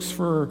works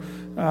for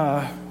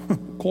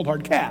cold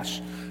hard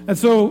cash. And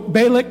so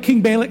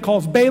King Balak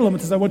calls Balaam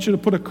and says, I want you to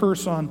put a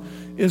curse on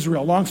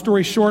Israel. Long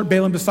story short,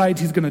 Balaam decides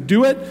he's going to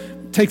do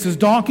it, takes his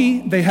donkey.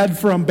 They head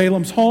from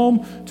Balaam's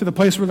home to the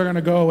place where they're going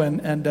to go,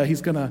 and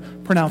he's going to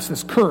pronounce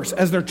this curse.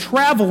 As they're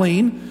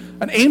traveling,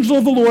 an angel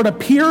of the Lord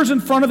appears in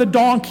front of the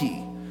donkey.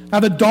 Now,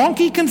 the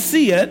donkey can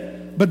see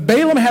it, but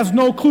Balaam has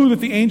no clue that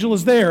the angel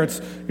is there.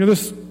 It's,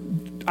 this,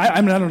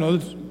 I don't know,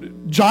 this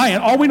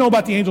giant. All we know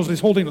about the angel is he's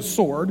holding a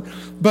sword.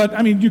 But,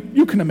 I mean,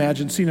 you can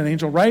imagine seeing an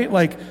angel, right?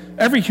 Like,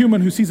 every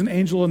human who sees an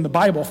angel in the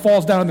Bible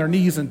falls down on their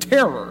knees in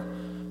terror.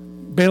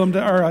 Balaam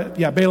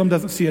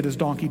doesn't see it, his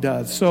donkey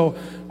does. So,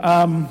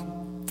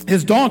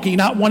 his donkey,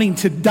 not wanting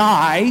to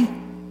die,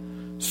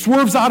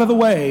 swerves out of the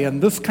way,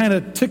 and this kind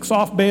of ticks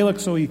off Balak,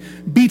 so he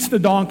beats the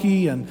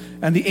donkey, and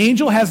the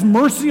angel has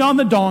mercy on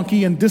the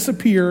donkey and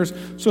disappears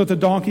so that the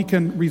donkey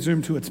can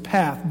resume to its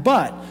path.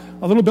 But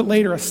a little bit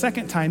later, a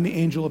second time, the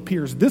angel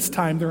appears. This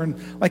time, they're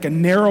in like a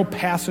narrow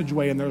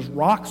passageway, and there's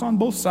rocks on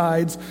both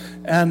sides.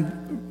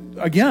 And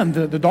again,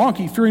 the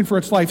donkey, fearing for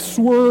its life,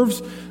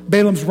 swerves.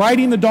 Balaam's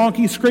riding the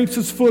donkey, scrapes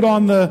his foot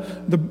on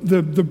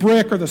the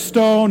brick or the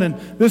stone, and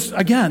this,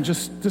 again,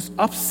 just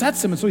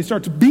upsets him. And so he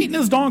starts beating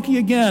his donkey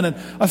again. And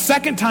a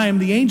second time,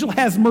 the angel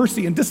has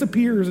mercy and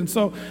disappears. And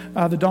so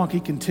the donkey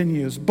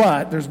continues.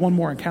 But there's one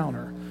more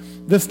encounter.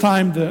 This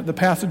time, the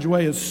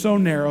passageway is so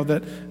narrow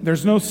that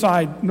there's no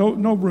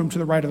room to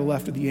the right or the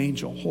left of the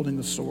angel holding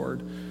the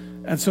sword.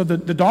 And so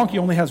the donkey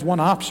only has one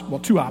option, well,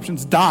 two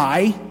options: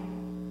 die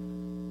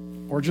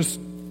or just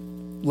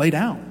lay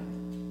down.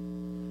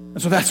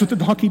 And so that's what the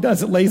donkey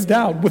does. It lays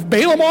down with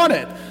Balaam on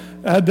it.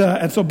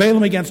 And so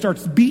Balaam again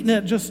starts beating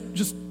it,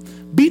 just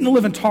beating the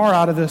living tar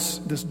out of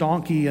this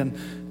donkey.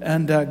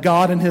 And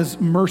God, in his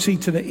mercy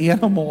to the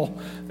animal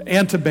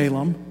and to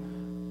Balaam,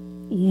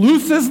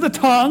 looses the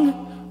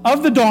tongue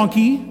of the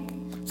donkey.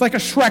 It's like a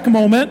Shrek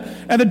moment.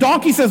 And the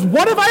donkey says,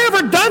 "What have I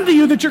ever done to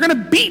you that you're going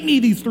to beat me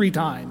these 3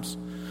 times?"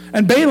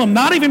 And Balaam,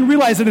 not even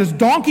realizing his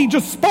donkey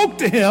just spoke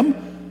to him,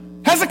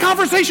 has a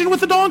conversation with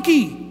the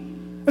donkey.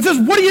 It says,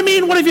 "What do you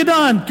mean, what have you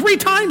done? 3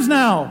 times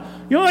now.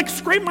 You know, like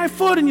scrape my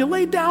foot and you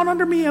laid down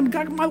under me and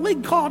got my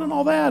leg caught and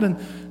all that."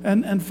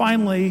 And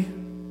finally,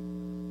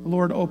 the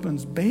Lord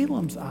opens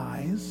Balaam's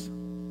eyes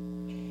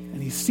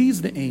and he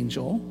sees the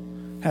angel,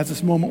 has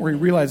this moment where he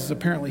realizes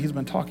apparently he's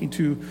been talking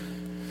to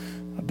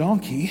a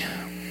donkey,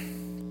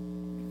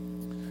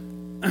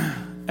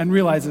 and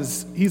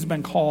realizes he's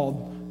been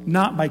called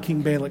not by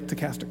King Balak to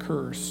cast a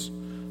curse,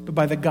 but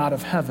by the God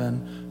of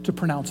heaven to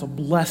pronounce a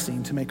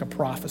blessing, to make a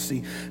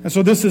prophecy. And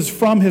so this is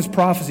from his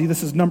prophecy.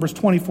 This is Numbers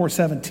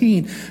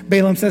 24:17.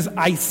 Balaam says,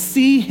 "I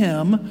see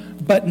him,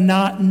 but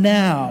not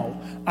now.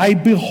 I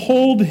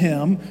behold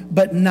him,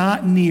 but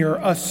not near.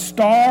 A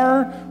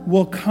star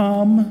will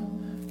come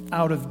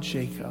out of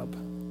Jacob."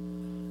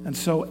 And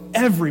so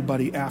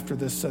everybody after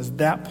this says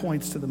that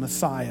points to the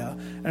Messiah.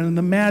 And in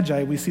the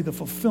Magi, we see the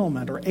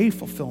fulfillment or a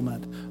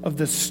fulfillment of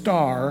this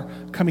star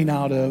coming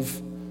out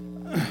of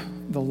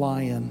the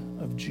Lion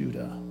of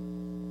Judah.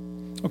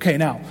 Okay,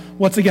 now,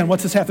 what's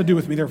this have to do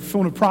with me? They're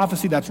fulfillment of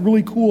prophecy. That's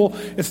really cool.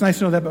 It's nice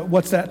to know that, but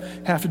what's that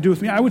have to do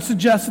with me? I would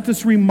suggest that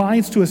this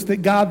reminds to us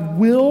that God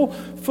will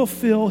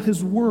fulfill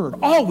his word.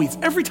 Always,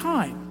 every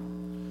time.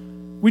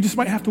 We just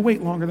might have to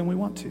wait longer than we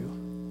want to.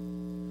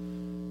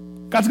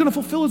 God's going to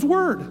fulfill his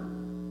word.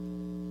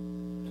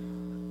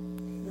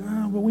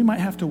 But we might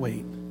have to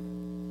wait.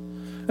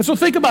 And so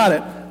think about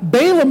it.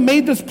 Balaam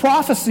made this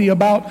prophecy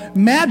about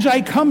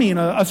Magi coming,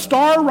 a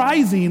star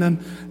rising, and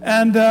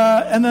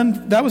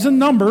then that was in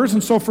Numbers.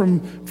 And so from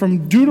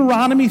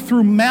Deuteronomy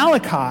through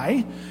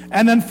Malachi,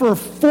 and then for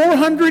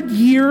 400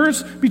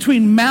 years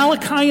between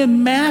Malachi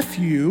and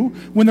Matthew,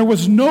 when there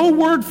was no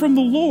word from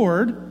the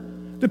Lord,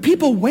 the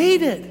people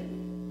waited,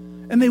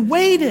 and they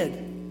waited,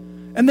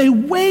 and they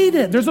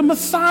waited. There's a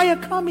Messiah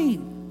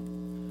coming.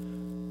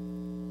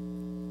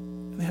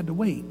 And they had to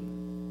wait,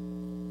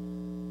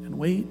 and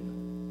wait,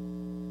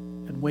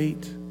 and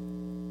wait,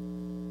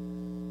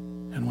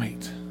 and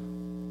wait.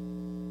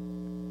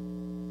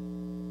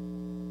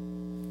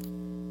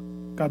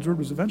 God's word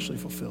was eventually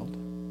fulfilled,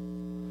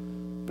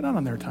 but not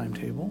on their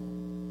timetable.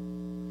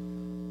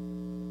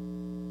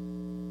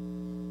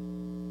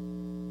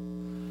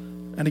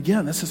 And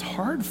again, this is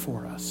hard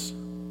for us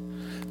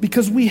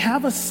because we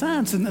have a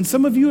sense, and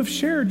some of you have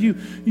shared, you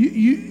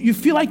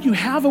feel like you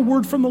have a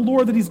word from the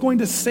Lord that he's going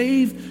to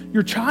save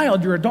your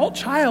child, your adult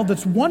child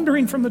that's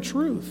wandering from the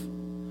truth.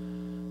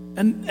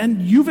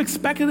 And you've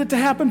expected it to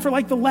happen for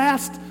like the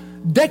last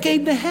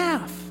decade and a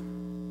half.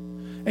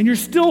 And you're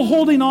still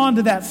holding on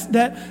to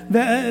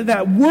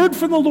that word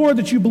from the Lord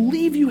that you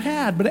believe you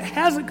had, but it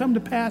hasn't come to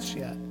pass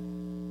yet.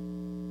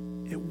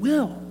 It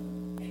will.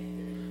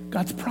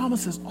 God's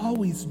promises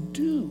always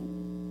do.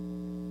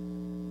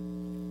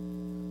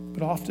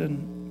 But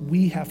often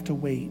we have to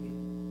wait.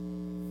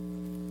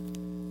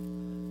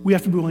 We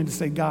have to be willing to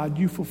say, God,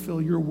 you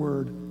fulfill your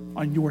word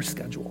on your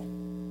schedule.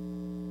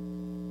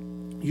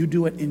 You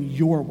do it in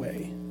your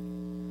way.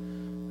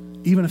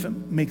 Even if it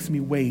makes me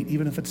wait,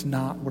 even if it's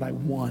not what I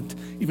want,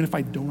 even if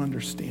I don't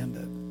understand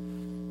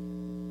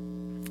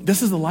it.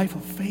 This is the life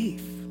of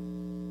faith.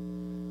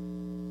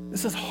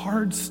 This is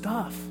hard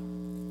stuff.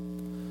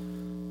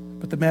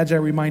 But the Magi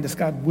remind us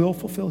God will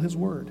fulfill his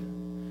word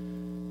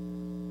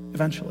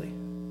eventually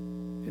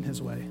in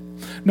his way.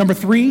 Number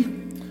 3,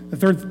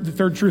 the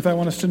third truth I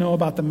want us to know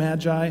about the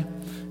Magi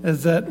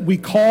is that we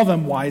call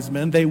them wise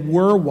men. They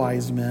were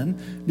wise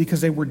men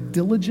because they were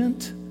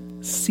diligent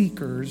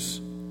seekers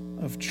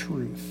of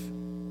truth.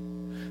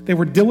 They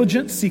were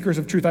diligent seekers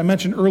of truth. I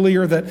mentioned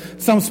earlier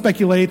that some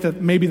speculate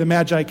that maybe the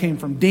Magi came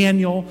from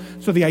Daniel.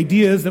 So the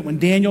idea is that when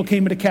Daniel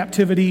came into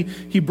captivity,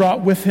 he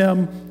brought with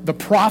him the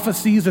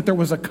prophecies that there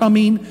was a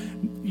coming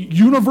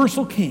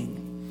universal king.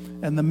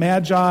 And the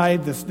Magi,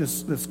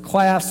 this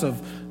class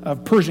of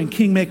Persian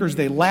kingmakers,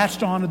 they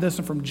latched onto this,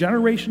 and from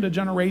generation to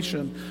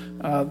generation,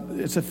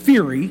 it's a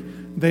theory,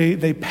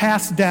 they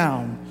passed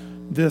down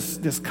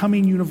this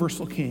coming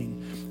universal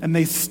king. And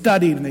they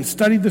studied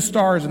the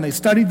stars, and they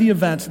studied the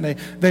events, and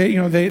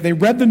they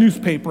read the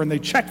newspaper, and they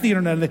checked the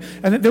internet,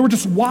 and they were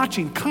just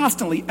watching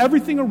constantly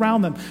everything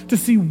around them to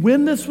see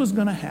when this was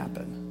going to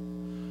happen.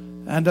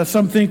 And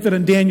some think that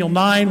in Daniel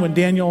 9, when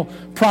Daniel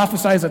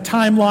prophesies a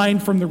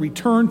timeline from the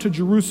return to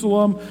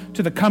Jerusalem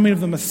to the coming of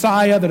the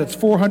Messiah, that it's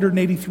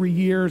 483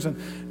 years.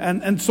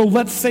 And so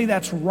let's say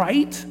that's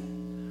right.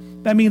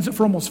 That means that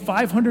for almost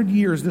 500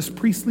 years, this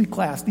priestly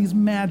class, these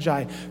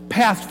magi,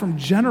 passed from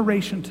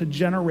generation to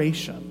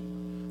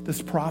generation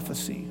this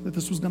prophecy that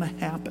this was going to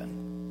happen.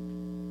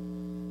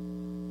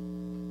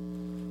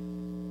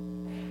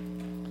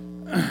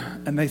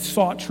 And they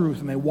sought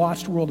truth, and they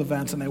watched world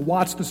events, and they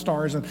watched the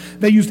stars, and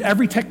they used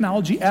every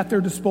technology at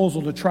their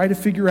disposal to try to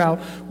figure out,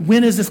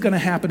 when is this going to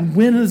happen?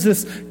 When is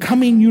this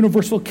coming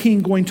universal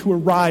king going to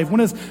arrive? When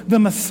is the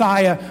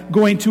Messiah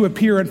going to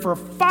appear? And for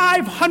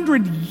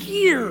 500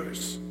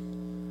 years,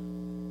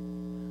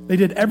 they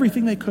did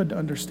everything they could to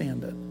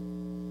understand it.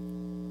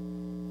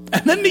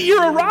 And then the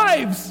year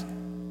arrives.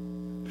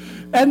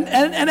 And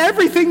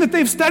everything that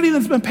they've studied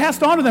that's been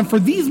passed on to them for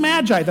these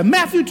magi, the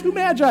Matthew 2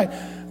 magi,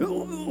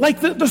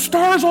 like the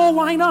stars all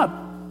line up.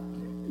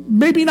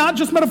 Maybe not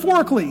just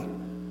metaphorically.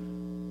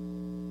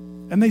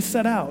 And they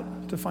set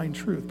out to find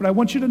truth. But I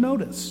want you to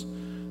notice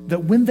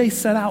that when they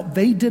set out,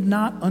 they did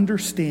not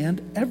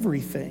understand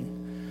everything.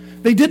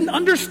 They didn't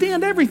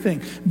understand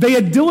everything. They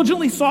had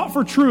diligently sought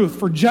for truth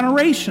for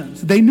generations.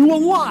 They knew a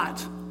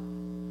lot.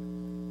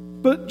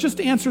 But just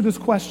to answer this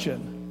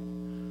question,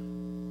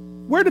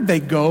 where did they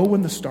go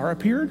when the star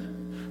appeared?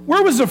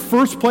 Where was the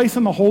first place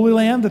in the Holy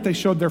Land that they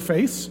showed their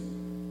face?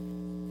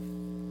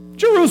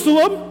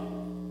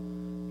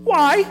 Jerusalem.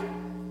 Why?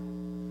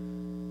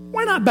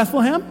 Why not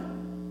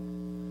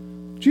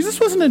Bethlehem? Jesus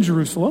wasn't in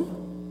Jerusalem.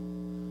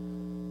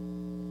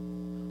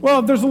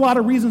 Well, there's a lot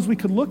of reasons we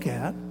could look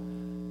at,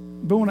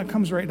 but when it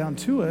comes right down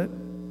to it,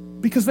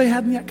 because they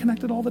hadn't yet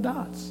connected all the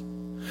dots.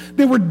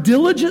 They were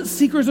diligent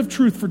seekers of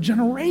truth for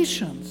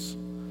generations,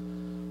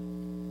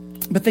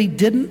 but they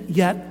didn't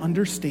yet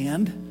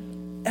understand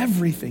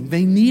everything.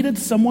 They needed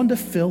someone to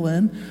fill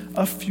in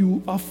a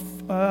few of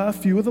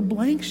the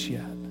blanks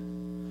yet.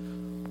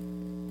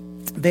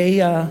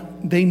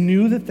 They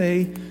knew that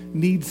they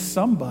need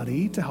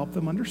somebody to help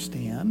them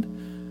understand,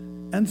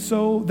 and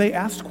so they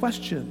asked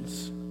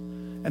questions,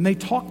 and they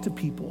talked to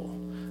people.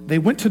 They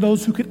went to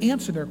those who could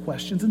answer their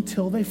questions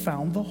until they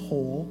found the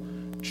whole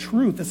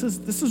truth. This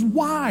is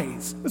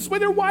wise. This is why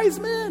they're wise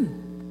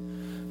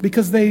men.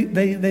 Because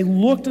they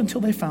looked until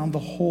they found the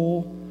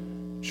whole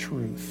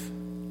truth.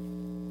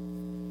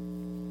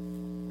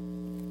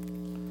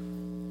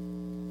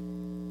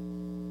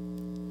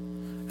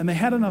 And they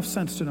had enough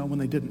sense to know when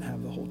they didn't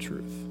have the whole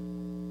truth.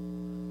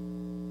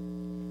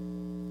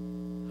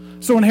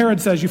 So when Herod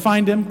says, "You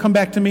find him, come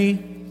back to me,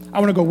 I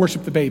want to go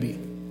worship the baby."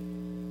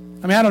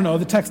 I mean, I don't know,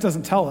 the text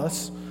doesn't tell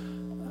us.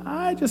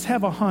 I just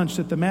have a hunch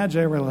that the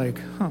Magi were like,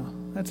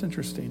 that's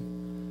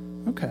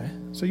interesting. Okay,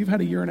 so you've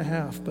had a year and a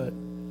half, but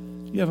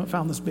you haven't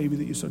found this baby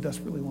that you so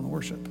desperately want to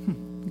worship.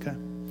 Okay.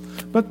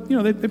 But,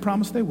 they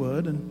promised they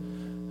would,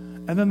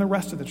 and then the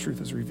rest of the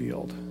truth is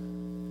revealed.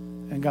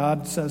 And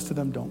God says to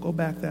them, don't go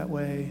back that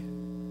way.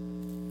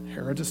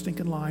 Herod's a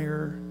stinking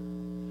liar.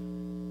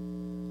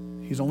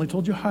 He's only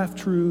told you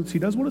half-truths. He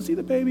does want to see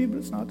the baby, but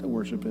it's not to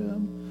worship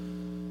him.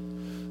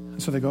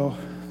 And so they go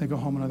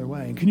home another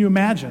way. And can you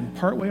imagine,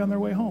 partway on their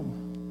way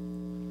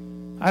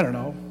home? I don't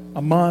know,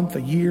 a month,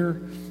 a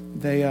year,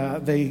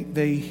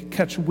 they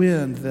catch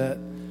wind that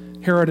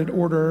Herod had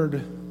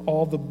ordered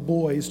all the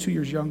boys 2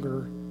 years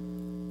younger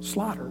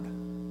slaughtered.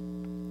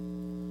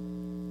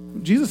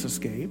 Jesus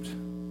escaped.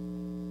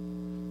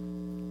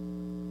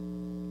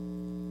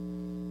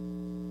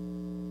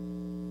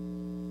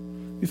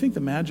 You think the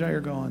Magi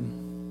are going,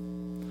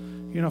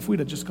 if we'd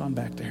have just gone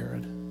back to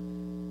Herod,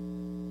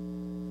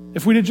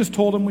 if we'd have just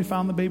told him we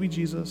found the baby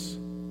Jesus,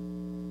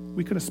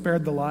 we could have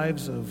spared the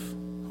lives of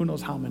who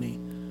knows how many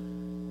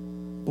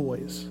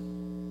boys.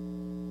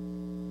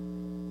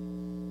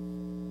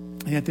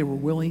 And yet they were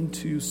willing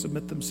to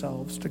submit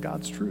themselves to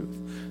God's truth.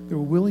 They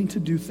were willing to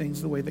do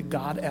things the way that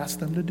God asked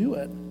them to do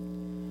it.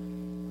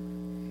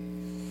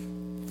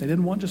 They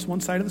didn't want just one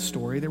side of the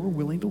story. They were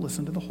willing to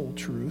listen to the whole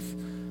truth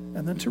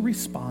and then to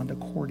respond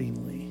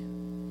accordingly.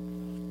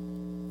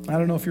 I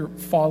don't know if you're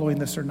following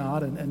this or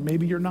not, and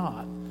maybe you're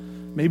not.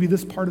 Maybe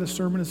this part of the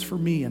sermon is for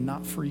me and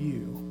not for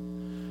you.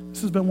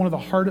 This has been one of the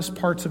hardest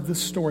parts of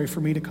this story for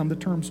me to come to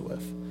terms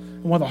with,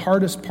 and one of the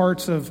hardest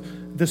parts of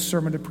this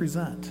sermon to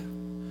present.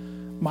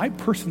 My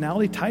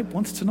personality type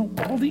wants to know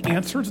all the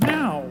answers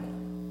now.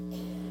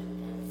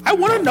 I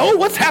want to know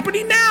what's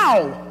happening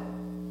now.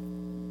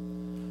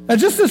 And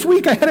just this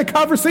week, I had a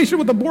conversation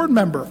with a board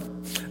member.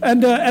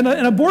 And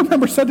a board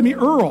member said to me,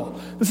 Earl,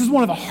 this is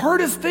one of the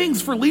hardest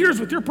things for leaders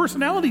with your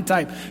personality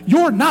type.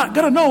 You're not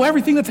going to know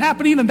everything that's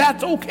happening, and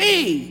that's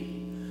okay.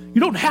 You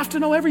don't have to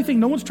know everything.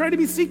 No one's trying to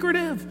be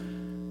secretive.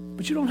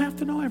 But you don't have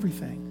to know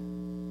everything.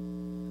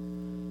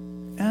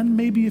 And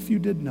maybe if you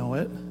did know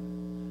it,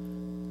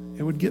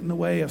 it would get in the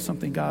way of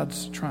something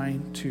God's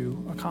trying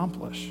to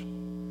accomplish.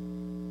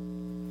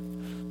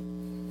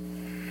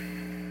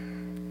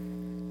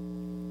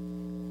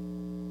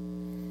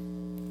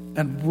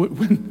 And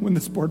when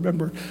this board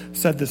member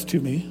said this to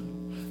me,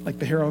 like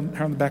the hair on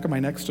the back of my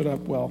neck stood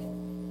up, well,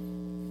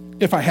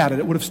 if I had it,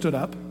 it would have stood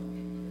up.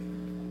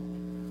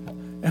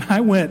 And I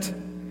went,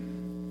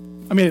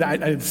 I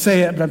didn't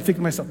say it, but I'm thinking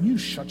to myself, you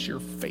shut your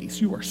face.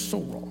 You are so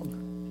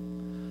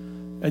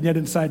wrong. And yet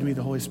inside me,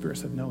 the Holy Spirit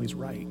said, no, he's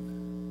right.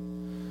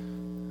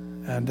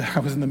 And I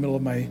was in the middle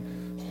of my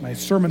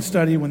sermon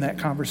study when that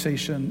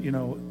conversation,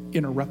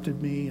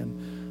 interrupted me.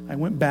 And I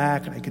went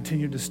back and I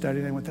continued to study.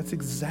 And I went, that's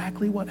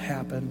exactly what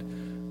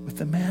happened with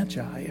the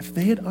Magi. If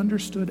they had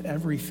understood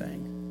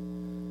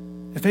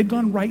everything, if they'd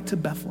gone right to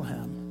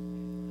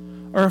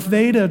Bethlehem, or if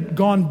they'd have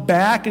gone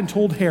back and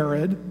told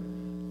Herod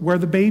where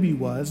the baby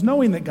was,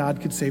 knowing that God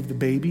could save the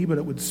baby, but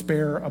it would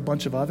spare a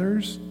bunch of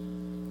others,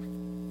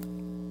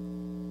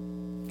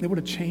 it would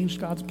have changed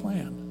God's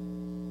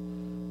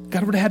plan.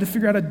 God would have had to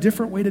figure out a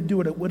different way to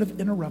do it. It would have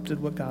interrupted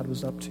what God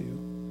was up to.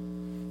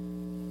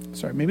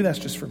 Sorry, maybe that's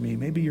just for me.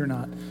 Maybe you're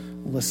not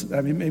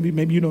listening.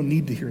 Maybe you don't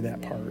need to hear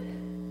that part.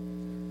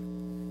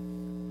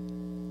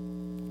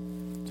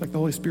 It's like the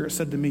Holy Spirit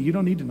said to me, you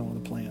don't need to know all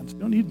the plans. You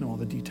don't need to know all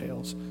the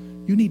details.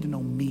 You need to know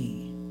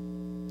me.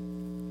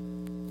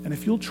 And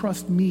if you'll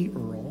trust me,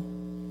 Earl,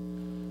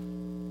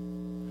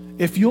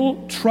 if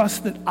you'll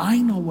trust that I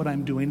know what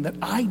I'm doing, that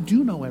I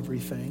do know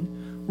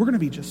everything, we're going to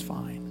be just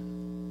fine.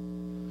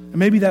 And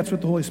maybe that's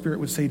what the Holy Spirit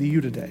would say to you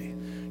today.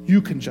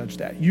 You can judge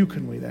that. You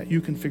can weigh that. You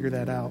can figure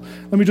that out.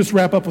 Let me just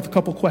wrap up with a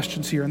couple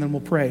questions here, and then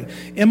we'll pray.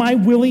 Am I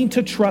willing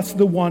to trust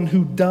the one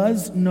who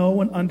does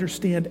know and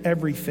understand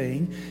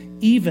everything,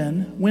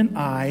 even when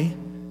I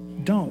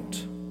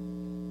don't?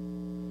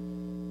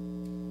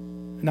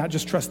 Not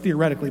just trust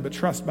theoretically, but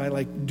trust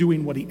by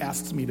doing what he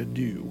asks me to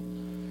do.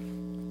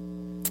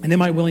 And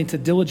am I willing to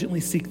diligently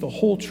seek the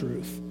whole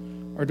truth,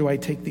 or do I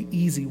take the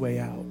easy way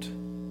out?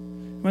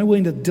 Am I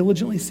willing to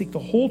diligently seek the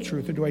whole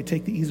truth, or do I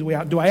take the easy way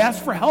out? Do I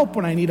ask for help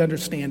when I need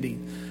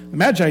understanding? The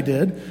Magi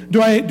did.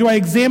 Do I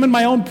examine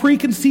my own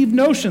preconceived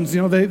notions?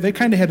 They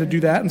kind of had to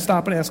do that and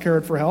stop and ask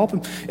Herod for help.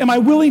 And am I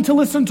willing to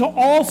listen to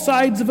all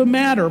sides of a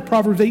matter?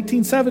 Proverbs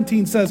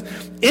 18:17 says,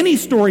 any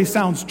story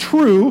sounds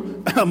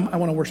true. I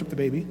want to worship the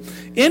baby.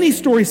 Any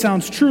story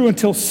sounds true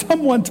until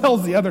someone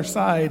tells the other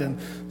side and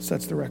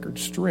sets the record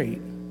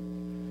straight.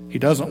 He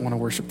doesn't want to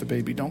worship the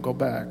baby. Don't go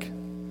back.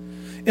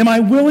 Am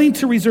I willing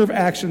to reserve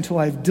action until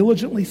I've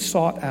diligently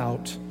sought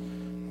out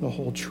the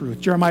whole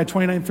truth? Jeremiah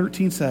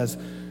 29:13 says,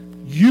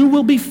 you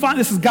will be found.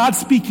 This is God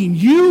speaking.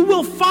 You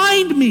will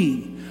find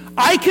me.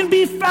 I can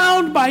be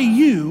found by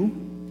you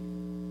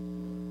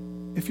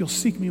if you'll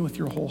seek me with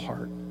your whole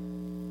heart.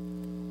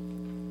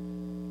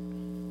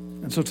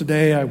 And so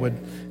today I would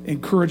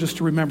encourage us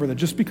to remember that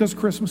just because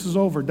Christmas is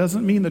over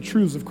doesn't mean the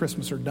truths of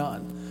Christmas are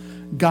done.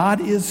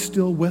 God is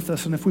still with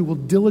us, and if we will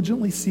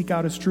diligently seek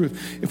out his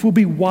truth, if we'll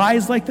be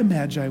wise like the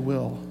Magi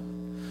will,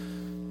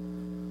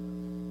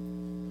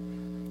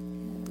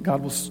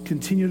 God will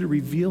continue to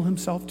reveal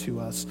himself to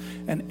us,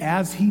 and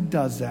as he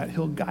does that,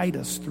 he'll guide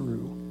us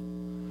through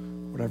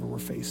whatever we're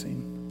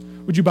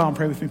facing. Would you bow and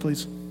pray with me,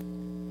 please?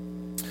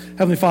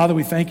 Heavenly Father,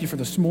 we thank you for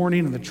this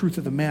morning and the truth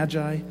of the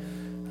Magi.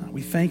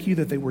 We thank you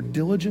that they were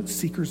diligent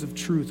seekers of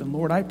truth, and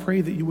Lord, I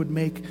pray that you would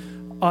make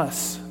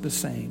us the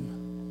same.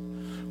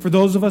 For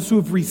those of us who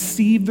have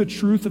received the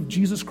truth of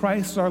Jesus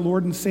Christ as our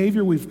Lord and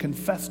Savior, we've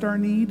confessed our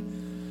need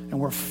and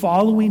we're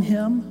following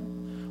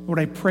him. Lord,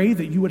 I pray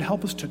that you would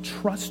help us to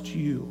trust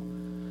you,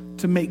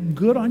 to make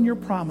good on your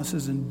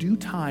promises in due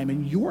time,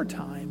 in your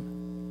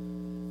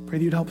time. Pray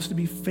that you'd help us to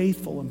be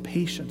faithful and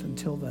patient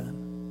until then.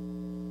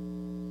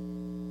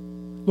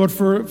 Lord,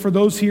 for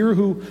those here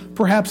who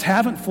perhaps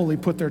haven't fully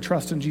put their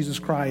trust in Jesus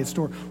Christ,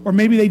 or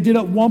maybe they did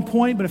at one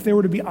point, but if they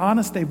were to be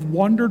honest, they've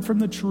wandered from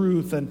the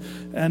truth, and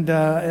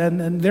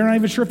they're not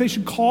even sure if they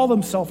should call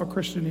themselves a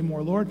Christian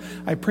anymore. Lord,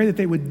 I pray that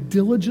they would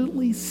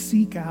diligently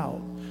seek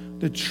out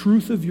the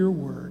truth of your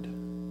word,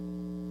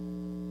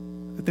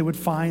 that they would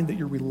find that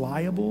you're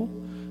reliable,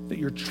 that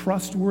you're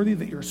trustworthy,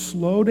 that you're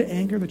slow to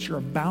anger, that you're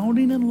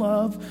abounding in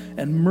love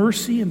and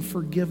mercy and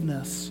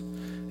forgiveness,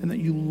 and that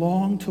you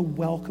long to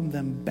welcome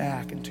them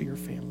back into your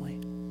family.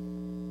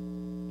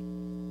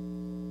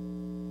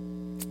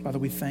 Father,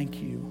 we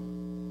thank you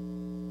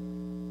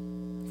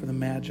for the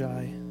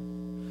Magi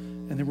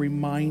and the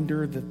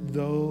reminder that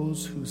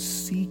those who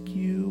seek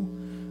you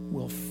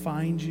will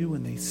find you,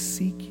 and they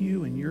seek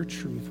you and your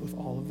truth with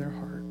all of their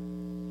heart.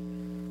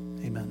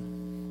 Amen.